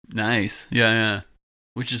 Nice. Yeah.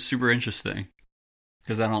 Which is super interesting.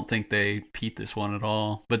 Because I don't think they peat this one at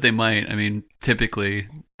all. But they might. I mean, typically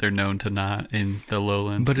they're known to not in the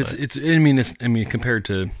lowlands. But it's compared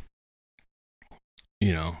to,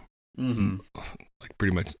 like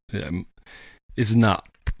pretty much, it's not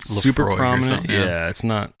super Lefroy prominent. Yeah, it's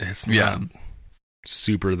not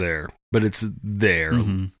super there, but it's there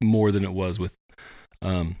more than it was with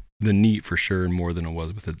the neat for sure, and more than it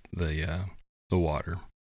was with the water.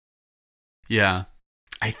 Yeah.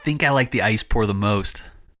 I think I like the ice pour the most.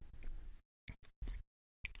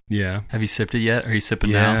 Yeah. Have you sipped it yet? Are you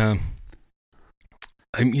sipping now?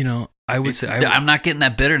 I would say I'm not getting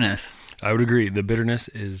that bitterness. I would agree. The bitterness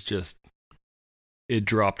is just, it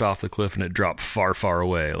dropped off the cliff and it dropped far, far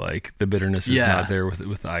away. Like the bitterness is not there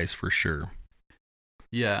with the ice for sure.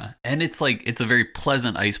 Yeah, and it's like it's a very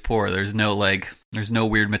pleasant ice pour. There's no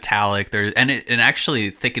weird metallic. And it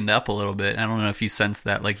actually thickened up a little bit. I don't know if you sense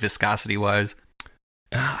that, like viscosity wise.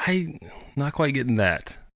 I not quite getting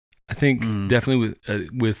that. I think definitely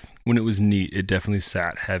with when it was neat, it definitely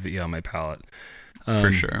sat heavy on my palate.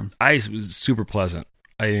 For sure, ice was super pleasant.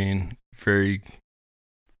 I mean, very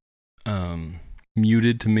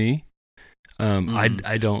muted to me.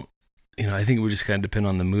 I don't. I think it would just kind of depend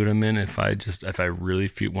on the mood I'm in. If I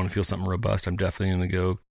really want to feel something robust, I'm definitely going to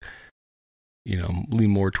go, lean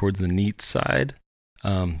more towards the neat side.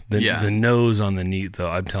 The nose on the neat, though,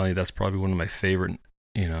 I'm telling you, that's probably one of my favorite,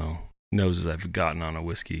 noses I've gotten on a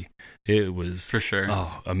whiskey. It was for sure.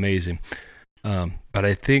 Oh, amazing. But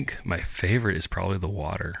I think my favorite is probably the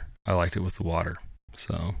water. I liked it with the water.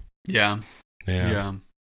 So yeah, I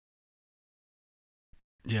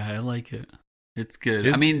like it. It's good.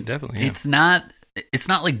 I mean, definitely, it's not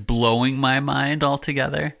like blowing my mind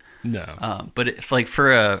altogether. No. But it's like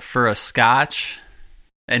for a Scotch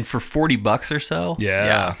and for $40 or so.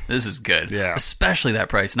 Yeah. This is good. Yeah. Especially that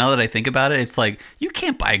price. Now that I think about it, it's like you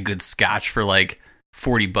can't buy a good Scotch for like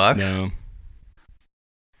 $40.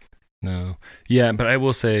 No. Yeah, but I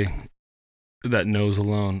will say that nose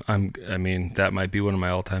alone, that might be one of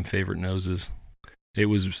my all-time favorite noses. It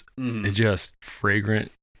was just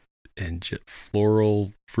fragrant and just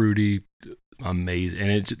floral, fruity, amazing.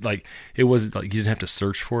 And it wasn't like you didn't have to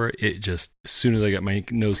search for it. It just, as soon as my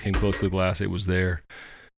nose came close to the glass, it was there.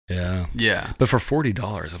 Yeah. Yeah. But for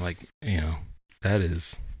 $40, I'm like, that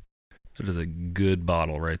is a good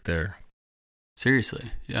bottle right there. Seriously.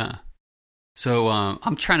 Yeah. So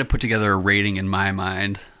I'm trying to put together a rating in my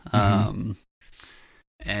mind.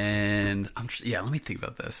 And let me think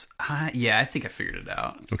about this. I think I figured it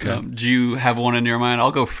out. Okay. Do you have one in your mind?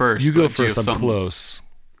 I'll go first. You go first. I'm close.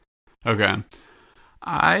 Okay.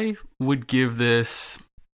 I would give this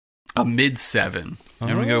a mid 7. I'm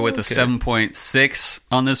going to go with a 7.6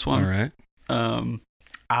 on this one. All right.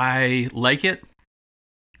 I like it.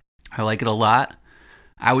 I like it a lot.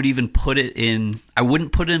 I would even put it in, I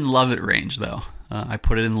wouldn't put it in love it range though. I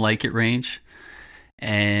put it in like it range.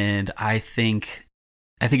 And I think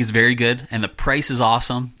it's very good, and the price is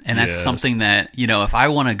awesome. And that's something that, if I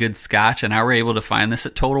want a good scotch and I were able to find this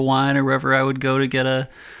at Total Wine or wherever I would go to get a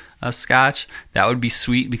scotch, that would be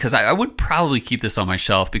sweet, because I would probably keep this on my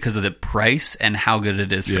shelf because of the price and how good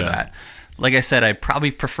it is for that. Like I said, I'd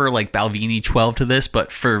probably prefer like Balvenie 12 to this,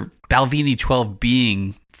 but for Balvenie 12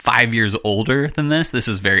 being 5 years older than this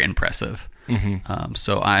is very impressive. Mm-hmm.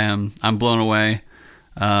 So I'm blown away.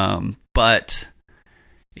 But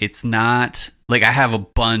it's not like I have a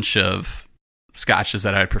bunch of scotches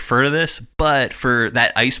that I'd prefer to this, but for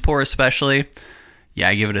that ice pour especially,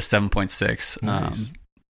 I give it a 7.6. Nice.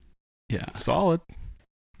 Solid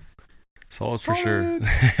for sure.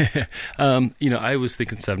 I was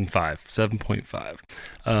thinking 7.5.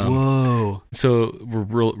 Whoa. So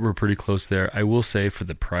we're pretty close there. I will say, for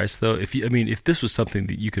the price though, if this was something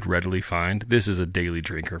that you could readily find, this is a daily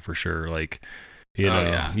drinker for sure. Like, you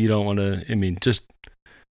don't want to, just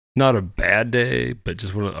not a bad day, but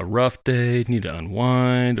just a rough day, need to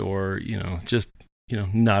unwind, or,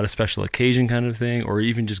 not a special occasion kind of thing, or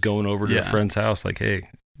even just going over to a friend's house, like, hey,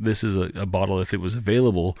 this is a bottle, if it was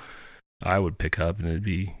available, I would pick up, and it'd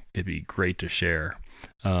be great to share.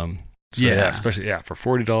 Especially for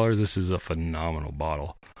 $40, this is a phenomenal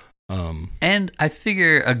bottle. And I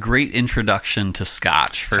figure a great introduction to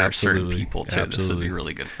scotch for certain people too. Absolutely. This would be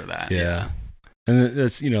really good for that. Yeah. And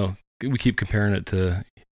that's, we keep comparing it to,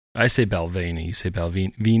 I say Balvenie, you say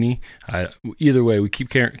Balvenie. Either way, we keep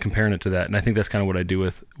comparing it to that. And I think that's kind of what I do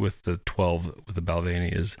with the 12, with the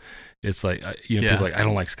Balvenie, is it's like, people are like, I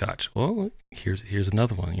don't like scotch. Well, here's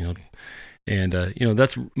another one, and,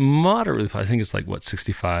 that's moderately, I think it's like,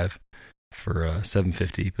 65 for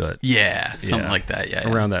 $7.50, but something like that,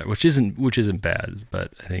 around that, which isn't bad.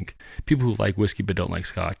 But I think people who like whiskey but don't like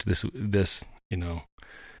scotch, this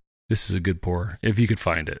is a good pour if you could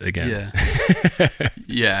find it again.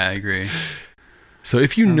 I agree. So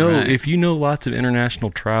if you know lots of international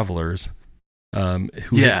travelers,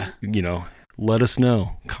 let us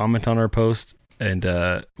know. Comment on our post, and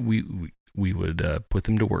we would put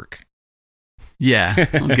them to work. Yeah,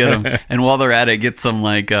 we'll get them. And while they're at it, get some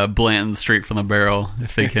like Blanton straight from the barrel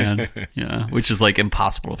if they can. Which is like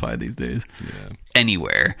impossible to find these days.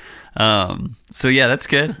 Anywhere. So that's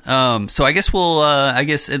good. So I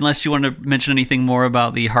guess unless you want to mention anything more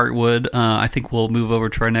about the Heartwood, I think we'll move over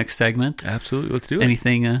to our next segment. Absolutely, let's do it.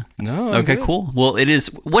 Anything? No. Okay, cool. Well, it is.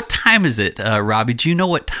 What time is it, Robbie? Do you know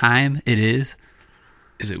what time it is?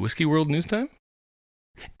 Is it Whiskey World News time?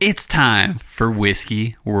 It's time for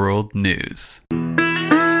Whiskey World News.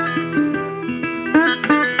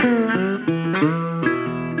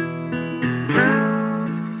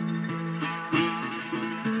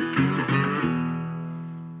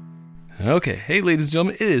 Okay, hey ladies and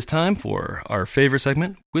gentlemen, it is time for our favorite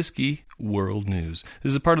segment, Whiskey World News.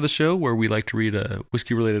 This is a part of the show where we like to read a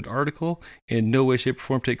whiskey-related article and in no way, shape, or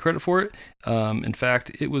form take credit for it. In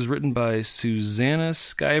fact, it was written by Susanna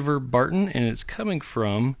Skyver Barton, and it's coming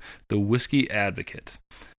from the Whiskey Advocate.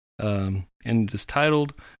 And it is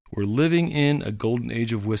titled, "We're Living in a Golden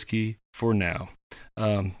Age of Whiskey for Now."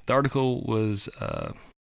 The article was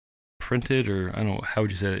printed, or I don't know, how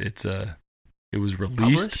would you say it? It was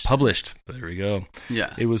published. There we go.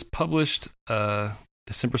 Yeah. It was published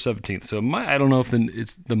December 17th. So I don't know if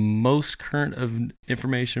it's the most current of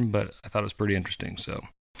information, but I thought it was pretty interesting. So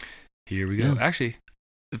here we go. Actually,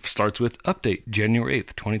 it starts with update, January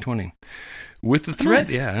 8th, 2020. With the threat,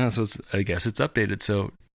 so I guess it's updated.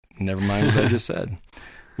 So never mind what I just said.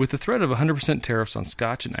 With the threat of 100% tariffs on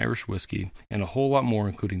Scotch and Irish whiskey, and a whole lot more,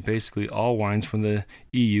 including basically all wines from the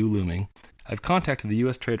EU looming, I've contacted the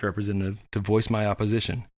U.S. Trade Representative to voice my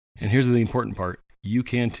opposition. And here's the important part. You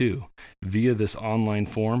can too, via this online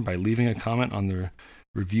form by leaving a comment on the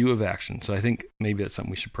review of action. So I think maybe that's something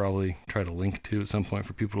we should probably try to link to at some point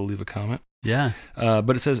for people to leave a comment. Yeah.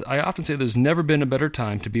 But it says, I often say there's never been a better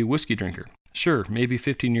time to be a whiskey drinker. Sure, maybe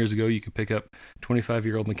 15 years ago you could pick up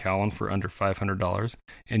 25-year-old Macallan for under $500,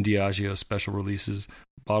 and Diageo special releases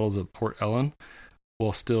bottles of Port Ellen,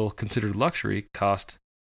 while still considered luxury, cost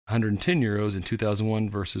 €110 in 2001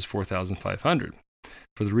 versus $4,500.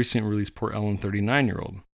 For the recently released Port Ellen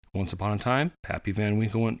 39-year-old. Once upon a time, Pappy Van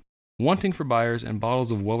Winkle went wanting for buyers, and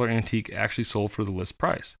bottles of Weller Antique actually sold for the list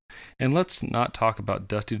price. And let's not talk about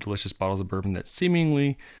dusty, delicious bottles of bourbon that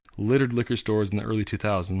seemingly littered liquor stores in the early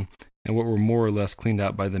 2000s, and what were more or less cleaned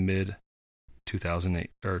out by the mid-2008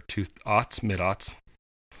 or mid-aughts.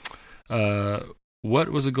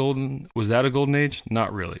 Was that a golden age?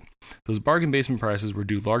 Not really. Those bargain basement prices were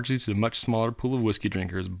due largely to the much smaller pool of whiskey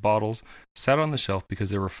drinkers. Bottles sat on the shelf because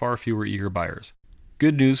there were far fewer eager buyers.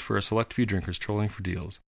 Good news for a select few drinkers trolling for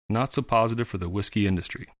deals. Not so positive for the whiskey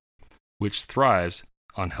industry, which thrives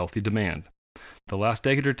on healthy demand. The last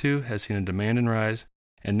decade or two has seen a demand and rise,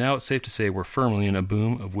 and now it's safe to say we're firmly in a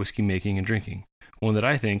boom of whiskey making and drinking, one that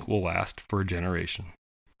I think will last for a generation.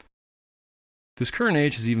 This current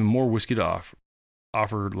age has even more whiskey to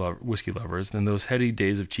offer whiskey lovers than those heady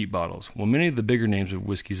days of cheap bottles. While many of the bigger names of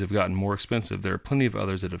whiskeys have gotten more expensive, there are plenty of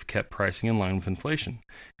others that have kept pricing in line with inflation,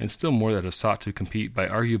 and still more that have sought to compete by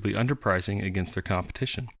arguably underpricing against their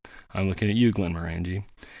competition. I'm looking at you, Glenmorangie.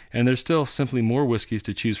 And there's still simply more whiskeys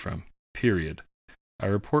to choose from. Period. I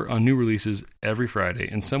report on new releases every Friday,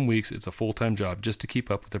 and some weeks it's a full-time job just to keep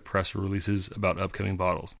up with the press releases about upcoming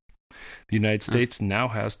bottles. The United States now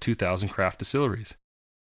has 2,000 craft distilleries.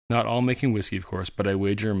 Not all making whiskey, of course, but I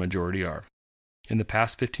wager a majority are. In the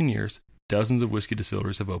past 15 years, dozens of whiskey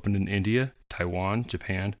distilleries have opened in India, Taiwan,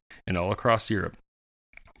 Japan, and all across Europe.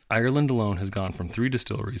 Ireland alone has gone from 3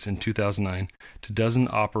 distilleries in 2009 to a dozen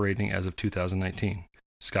operating as of 2019.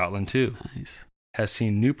 Scotland, too, has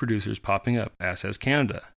seen new producers popping up, as has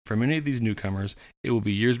Canada. For many of these newcomers, it will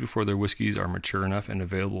be years before their whiskeys are mature enough and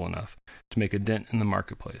available enough to make a dent in the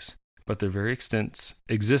marketplace. But their very existence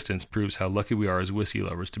proves how lucky we are as whiskey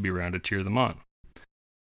lovers to be around to cheer them on.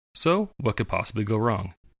 So, what could possibly go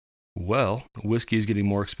wrong? Well, whiskey is getting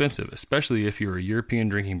more expensive, especially if you're a European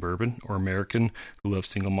drinking bourbon or American who loves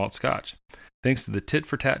single malt scotch, thanks to the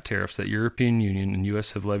tit-for-tat tariffs that European Union and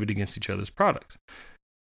U.S. have levied against each other's products.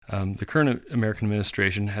 The current American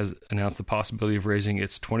administration has announced the possibility of raising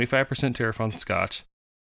its 25% tariff on scotch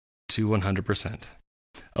to 100%.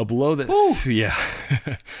 A blow that,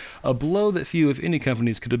 a blow that few, if any,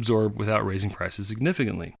 companies could absorb without raising prices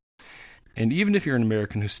significantly. And even if you're an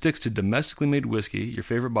American who sticks to domestically made whiskey, your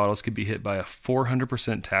favorite bottles could be hit by a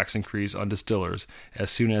 400% tax increase on distillers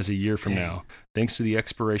as soon as a year from now, thanks to the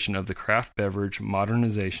expiration of the Craft Beverage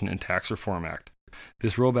Modernization and Tax Reform Act.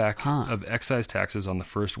 This rollback of excise taxes on the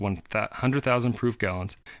first 100,000 proof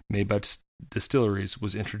gallons made by distilleries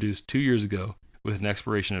was introduced 2 years ago, with an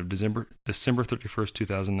expiration of December 31st,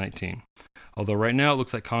 2019. Although right now it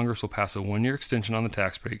looks like Congress will pass a 1-year extension on the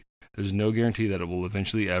tax break, there's no guarantee that it will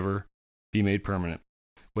eventually ever be made permanent.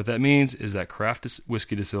 What that means is that craft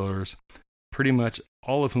whiskey distillers, pretty much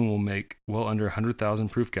all of whom will make well under 100,000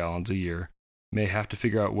 proof gallons a year, may have to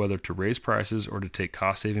figure out whether to raise prices or to take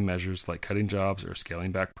cost-saving measures like cutting jobs or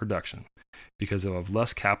scaling back production, because they'll have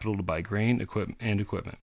less capital to buy grain and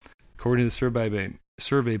equipment. According to the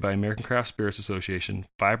survey by American Craft Spirits Association,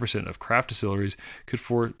 5% of craft distilleries could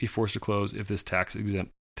be forced to close if this tax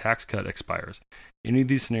cut expires. Any of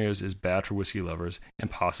these scenarios is bad for whiskey lovers and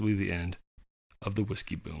possibly the end of the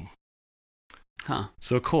whiskey boom.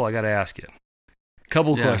 So, Cole, I got to ask you a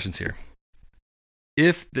couple of questions here.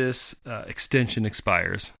 If this extension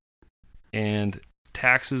expires and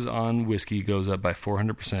taxes on whiskey goes up by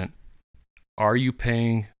 400%, are you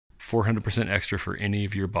paying 400% extra for any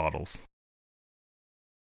of your bottles?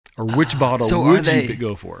 Or which bottle would you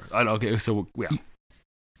go for?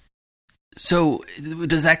 So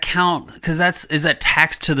does that count? Because is that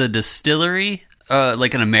tax to the distillery,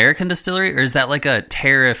 like an American distillery, or is that like a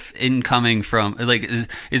tariff incoming from like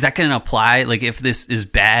is that going to apply? Like if this is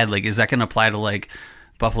bad, like is that going to apply to like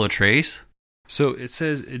Buffalo Trace? So it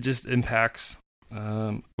says it just impacts.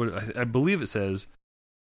 What I believe it says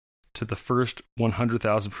to the first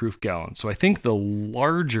 100,000 proof gallon. So I think the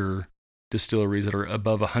larger distilleries that are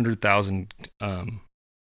above 100,000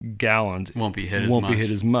 gallons won't be hit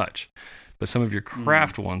as much. But some of your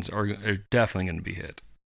craft ones are definitely going to be hit.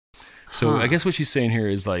 So I guess what she's saying here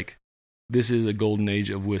is like, this is a golden age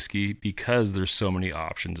of whiskey because there's so many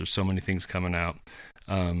options. There's so many things coming out.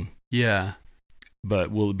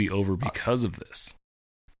 But will it be over because of this?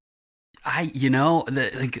 My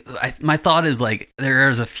thought is like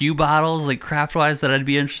there's a few bottles like craft wise that I'd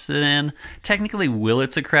be interested in. Technically,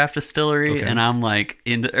 Willett's a craft distillery, and I'm like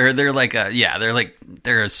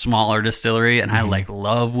they're a smaller distillery, and I like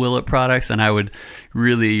love Willett products, and I would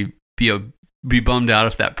really be bummed out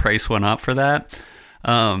if that price went up for that.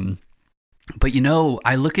 But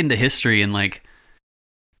I look into history and like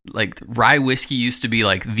rye whiskey used to be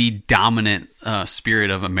like the dominant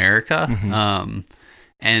spirit of America.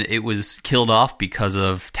 And it was killed off because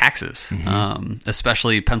of taxes,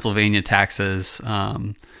 especially Pennsylvania taxes.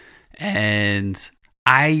 And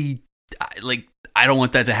I don't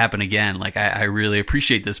want that to happen again. Like I really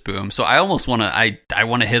appreciate this boom. So I almost want to, I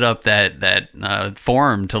want to hit up that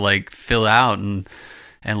forum to like fill out and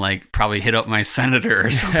and like probably hit up my senator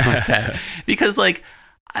or something like that. Because like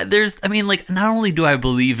not only do I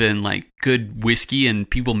believe in like good whiskey and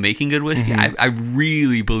people making good whiskey, I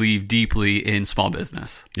really believe deeply in small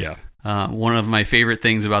business. Yeah. One of my favorite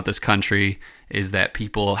things about this country is that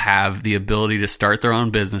people have the ability to start their own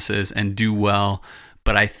businesses and do well.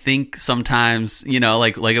 But I think sometimes,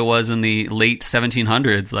 like it was in the late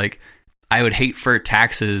 1700s, like I would hate for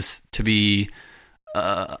taxes to be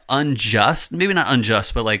unjust, maybe not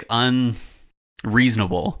unjust, but like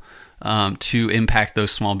unreasonable. To impact those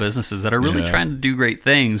small businesses that are really trying to do great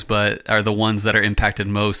things, but are the ones that are impacted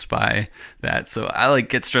most by that. So I like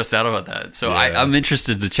get stressed out about that. So I'm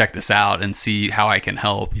interested to check this out and see how I can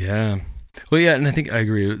help. Yeah. Well, yeah, and I think I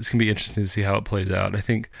agree. It's going to be interesting to see how it plays out. I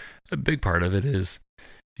think a big part of it is,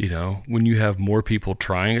 when you have more people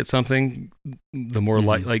trying at something, the more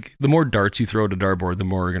like the more darts you throw at a dartboard, the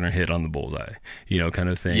more you're going to hit on the bullseye, kind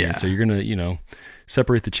of thing. Yeah. And so you're going to,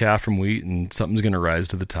 separate the chaff from wheat, and something's going to rise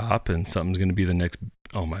to the top, and something's going to be the next,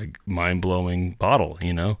 mind-blowing bottle,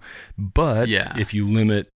 But if you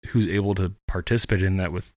limit who's able to participate in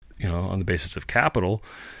that with, on the basis of capital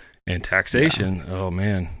and taxation, oh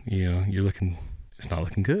man, it's not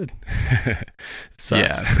looking good. It sucks.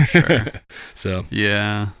 Yeah, for sure. So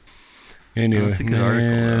yeah. Anyway, that's a good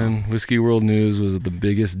article. Whiskey World News was the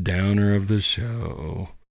biggest downer of the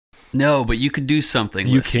show. No, but you could do something.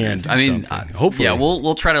 You listeners. can. Do something. Hopefully, yeah.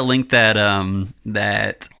 We'll try to link that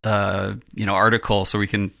article so we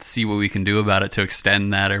can see what we can do about it to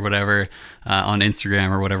extend that or whatever on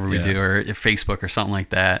Instagram or whatever we do, or Facebook or something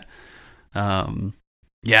like that.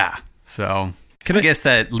 Yeah. So I guess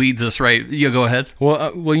that leads us right. You go ahead.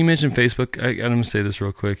 Well, you mentioned Facebook. I'm going to say this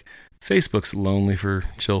real quick. Facebook's lonely for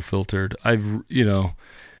Chill Filtered. I will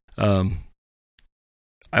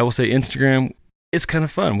say Instagram. It's kind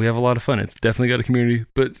of fun. We have a lot of fun. It's definitely got a community,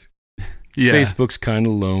 but Facebook's kind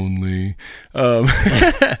of lonely.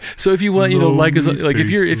 So if you want, like us, like if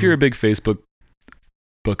you're a big Facebook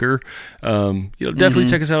booker, definitely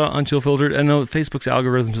check us out on Chill Filtered. I know Facebook's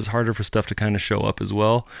algorithms is harder for stuff to kind of show up as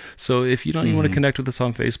well. So if you want to connect with us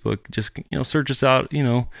on Facebook, just search us out.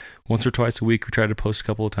 Once or twice a week, we try to post a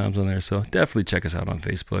couple of times on there. So definitely check us out on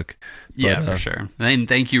Facebook. Yeah, for sure. And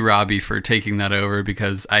thank you, Robbie, for taking that over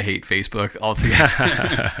because I hate Facebook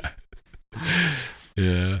altogether.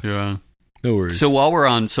 Yeah. No worries. So while we're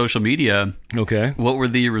on social media, okay, what were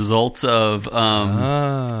the results of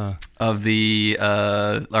the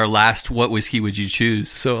our last What Whiskey Would You Choose?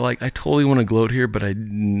 So I totally want to gloat here, but I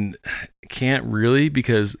can't really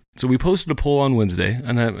because we posted a poll on Wednesday,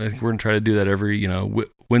 and I think we're gonna try to do that every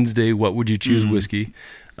Wednesday. What would you choose whiskey?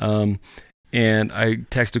 And I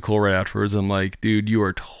texted Cole right afterwards. I'm like, dude, you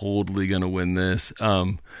are totally gonna win this.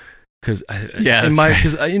 Because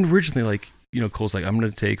originally Cole's like, I'm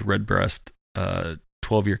going to take Redbreast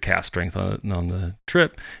 12-year cast strength on the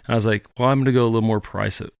trip. And I was like, well, I'm going to go a little more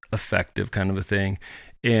price effective kind of a thing.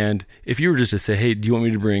 And if you were just to say, hey, do you want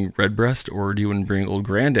me to bring Redbreast or do you want to bring Old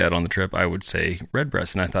Grandad on the trip? I would say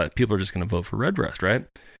Redbreast. And I thought people are just going to vote for Redbreast, right?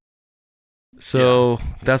 So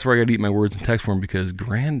that's where I got to eat my words in text form because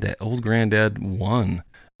Old Grandad won.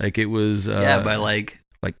 Like it was... by like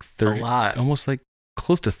 30, a lot. Almost like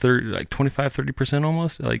close to 30, like 25-30%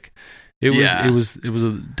 almost. Like it was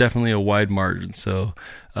definitely a wide margin. So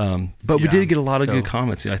we did get a lot of good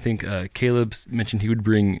comments. I think Caleb mentioned he would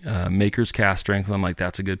bring Maker's Cast Strength. I'm like,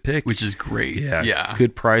 that's a good pick, which is great. Yeah.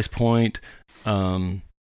 Good price point and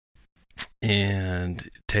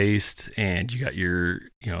taste, and you got your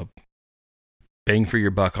bang for your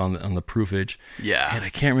buck on the proofage. Yeah. And I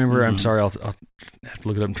can't remember. I'm sorry. I'll have to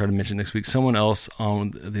look it up and try to mention next week. Someone else on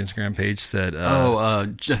the Instagram page said... I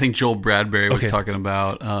think Joel Bradbury was talking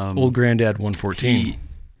about... Old Grandad 114.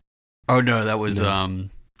 No, that was... I'm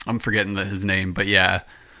forgetting his name, but yeah.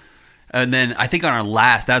 And then I think on our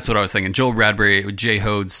last... That's what I was thinking. Joel Bradbury, J.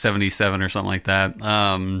 Hode's 77 or something like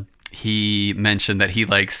that. He mentioned that he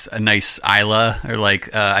likes a nice Isla, or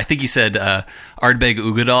I think he said Ardbeg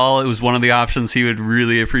Ugadal. It was one of the options he would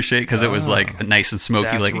really appreciate because it was like nice and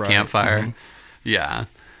smoky, like a campfire. Mm-hmm. Yeah.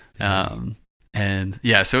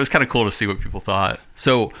 So it was kind of cool to see what people thought.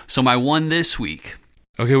 So my one this week.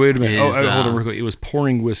 Okay, wait a minute. Hold on real quick. It was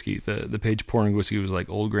Pouring Whiskey. The page Pouring Whiskey was like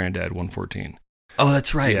Old Grandad 114. Oh,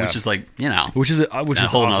 that's right. Yeah. Which is which is a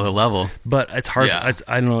whole nother level. But it's hard. Yeah.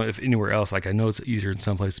 I don't know if anywhere else. Like I know it's easier in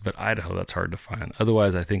some places, but Idaho, that's hard to find.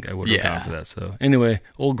 Otherwise, I think I would have gone for that. So anyway,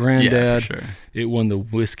 Old Grandad. Yeah, for sure. It won the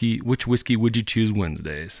whiskey. Which whiskey would you choose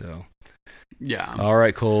Wednesday? So yeah. All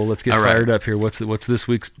right, Cole. Let's get fired up here. What's this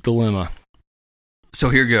week's dilemma? So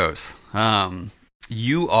here goes.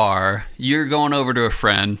 you're going over to a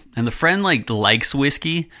friend, and the friend like likes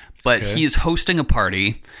whiskey, but he is hosting a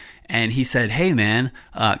party, and he said, "Hey man,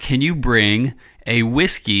 can you bring a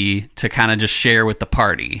whiskey to kind of just share with the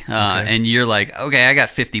party?" And you're like, "Okay, I got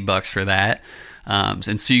 $50 for that."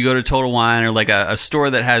 And so you go to Total Wine or like a store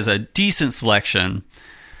that has a decent selection,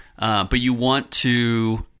 but you want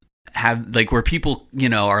to have like where people,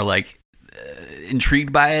 are like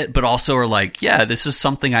intrigued by it, but also are like, yeah, this is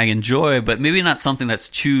something I enjoy, but maybe not something that's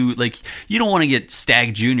too like, you don't want to get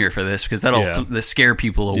Stag Junior for this because that'll scare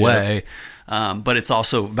people away. But it's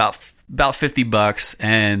also about $50,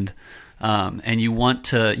 and you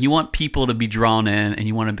want people to be drawn in, and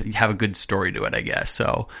you want to have a good story to it, I guess.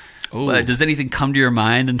 So, but does anything come to your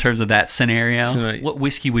mind in terms of that scenario? So what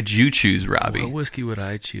whiskey would you choose, Robbie? What whiskey would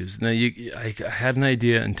I choose? Now, I had an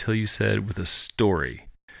idea until you said with a story.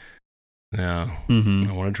 Now,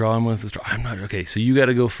 I want to draw him with the story. I'm not okay. So you got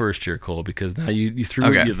to go first here, Cole, because now you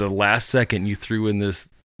threw the last second. You threw in this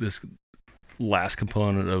last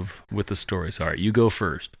component of with the story. Sorry, you go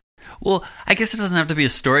first. Well, I guess it doesn't have to be a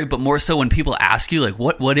story, but more so when people ask you, like,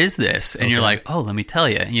 what is this? And you're like, oh, let me tell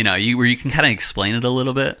you. Where you can kind of explain it a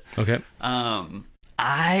little bit. Okay.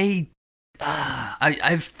 I've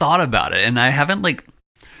thought about it, and I haven't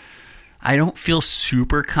I don't feel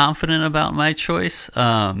super confident about my choice.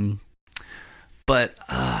 But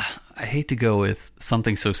I hate to go with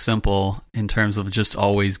something so simple in terms of just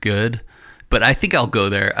always good. But I think I'll go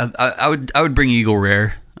there. I would bring Eagle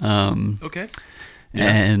Rare. Okay. Yeah.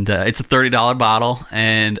 And it's a $30 bottle,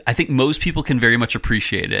 and I think most people can very much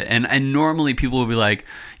appreciate it. And normally people will be like,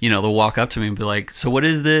 they'll walk up to me and be like, "So what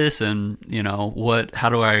is this?" And how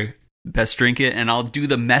do I best drink it? And I'll do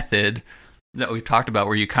the method that we've talked about,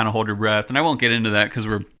 where you kind of hold your breath. And I won't get into that because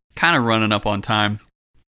we're kind of running up on time.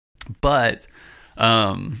 But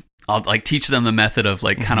I'll teach them the method of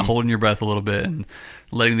kind of holding your breath a little bit and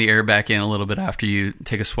letting the air back in a little bit after you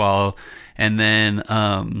take a swallow, and then.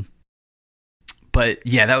 But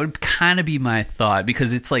yeah, that would kind of be my thought,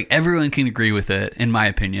 because it's like everyone can agree with it, in my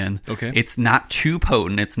opinion. Okay. It's not too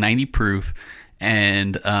potent. It's 90 proof,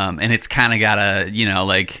 and it's kind of got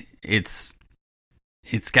it's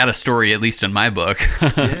got a story, at least in my book.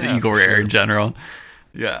 Yeah, Eagle Rare in general.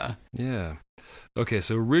 Yeah. Yeah. Okay,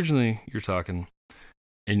 so originally you're talking,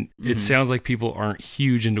 and it sounds like people aren't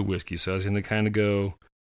huge into whiskey, so I was going to kind of go.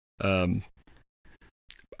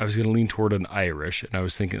 I was going to lean toward an Irish, and I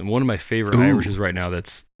was thinking one of my favorite Irishes right now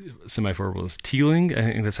that's semi-affordable is Teeling. I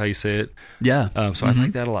think that's how you say it. Yeah. So I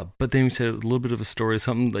like that a lot. But then we said a little bit of a story,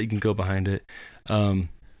 something that you can go behind it.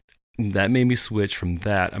 That made me switch from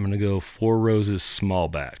that. I'm going to go Four Roses Small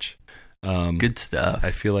Batch. Good stuff. I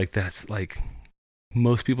feel like that's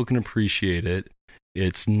most people can appreciate it.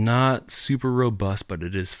 It's not super robust, but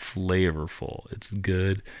it is flavorful. It's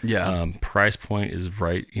good. Yeah. Price point is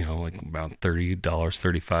right, about $30,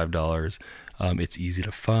 $35. It's easy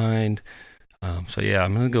to find. So yeah,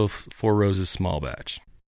 I'm going to go Four Roses Small Batch.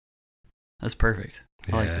 That's perfect.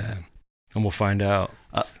 I like that. And we'll find out.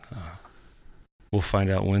 We'll find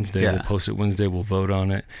out Wednesday. Yeah. We'll post it Wednesday. We'll vote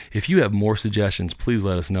on it. If you have more suggestions, please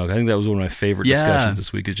let us know. I think that was one of my favorite discussions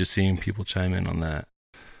this week, is just seeing people chime in on that.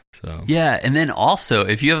 So. Yeah, and then also,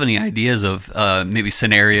 if you have any ideas of maybe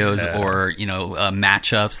scenarios or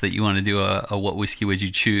matchups that you want to do a what whiskey would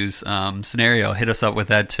you choose scenario, hit us up with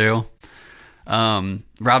that too.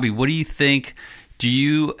 Robbie, what do you think? Do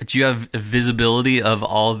you have visibility of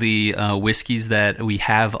all the whiskeys that we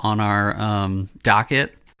have on our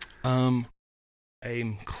docket?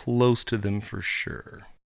 I'm close to them for sure.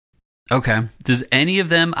 Okay. Does any of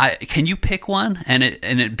them? Can you pick one and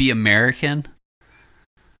it be American?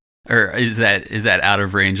 Or is that out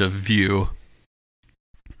of range of view?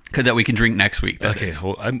 That we can drink next week. Okay,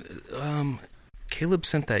 well, Caleb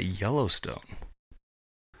sent that Yellowstone.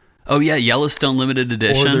 Oh yeah, Yellowstone limited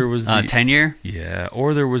edition. Or there was the 10-year. Yeah,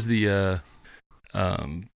 or there was the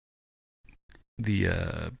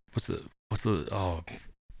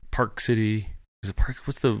Park City. Is it Park?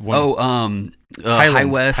 What's the one? High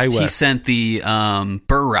West. He sent the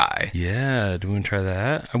Burr Rye. Yeah, do we want to try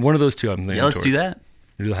that? One of those two. I'm thinking. Yeah, let's do that.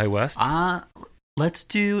 Do the High West? Let's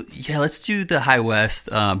do the High West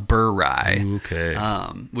Burr Rye. Okay.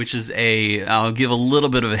 Which is I'll give a little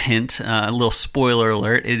bit of a hint, a little spoiler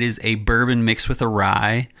alert. It is a bourbon mixed with a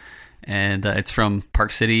rye, and it's from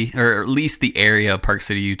Park City, or at least the area of Park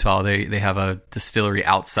City, Utah. They have a distillery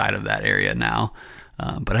outside of that area now,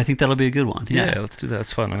 but I think that'll be a good one. Yeah, let's do that.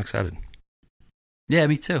 That's fun. I'm excited. Yeah,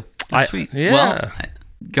 me too. That's sweet. Yeah. Well,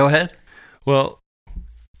 go ahead. Well,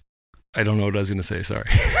 I don't know what I was going to say. Sorry.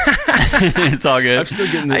 It's all good. I'm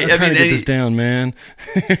still getting. I'm trying to get this down, man.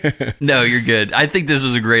 No, you're good. I think this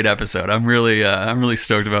was a great episode. I'm really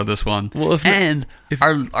stoked about this one. Well, if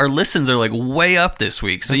our listens are like way up this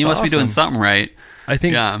week, so you must be doing something right. I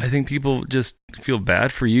think people just feel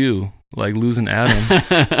bad for you, like losing Adam,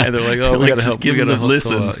 and they're like, "Oh, we gotta help. We gotta help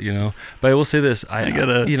listens." You know. But I will say this: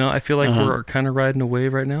 I feel like we're kind of riding a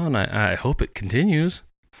wave right now, and I hope it continues.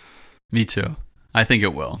 Me too. I think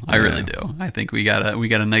it will. I really do. I think we got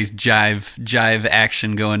a nice jive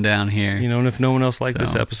action going down here. You know, and if no one else liked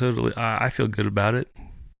this episode, I feel good about it.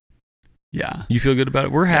 Yeah. You feel good about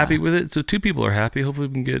it? We're happy with it. So 2 people are happy. Hopefully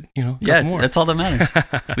we can get, a couple more. That's all that matters.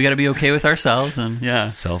 We got to be okay with ourselves and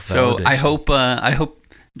self-validation. So I hope I hope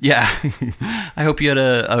you had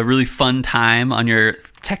a really fun time on your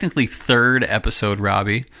technically 3rd episode,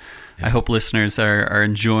 Robbie. I hope listeners are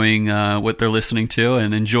enjoying what they're listening to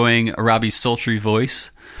and enjoying Robbie's sultry voice.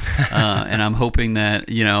 And I'm hoping that,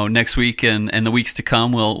 next week and the weeks to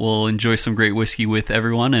come, we'll enjoy some great whiskey with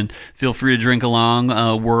everyone. And feel free to drink along,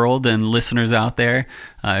 world and listeners out there.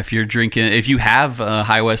 If you have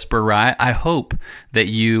High West Burr Rye, I hope that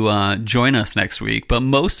you join us next week. But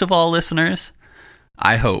most of all, listeners,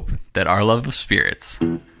 I hope that our love of spirits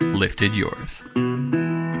lifted yours.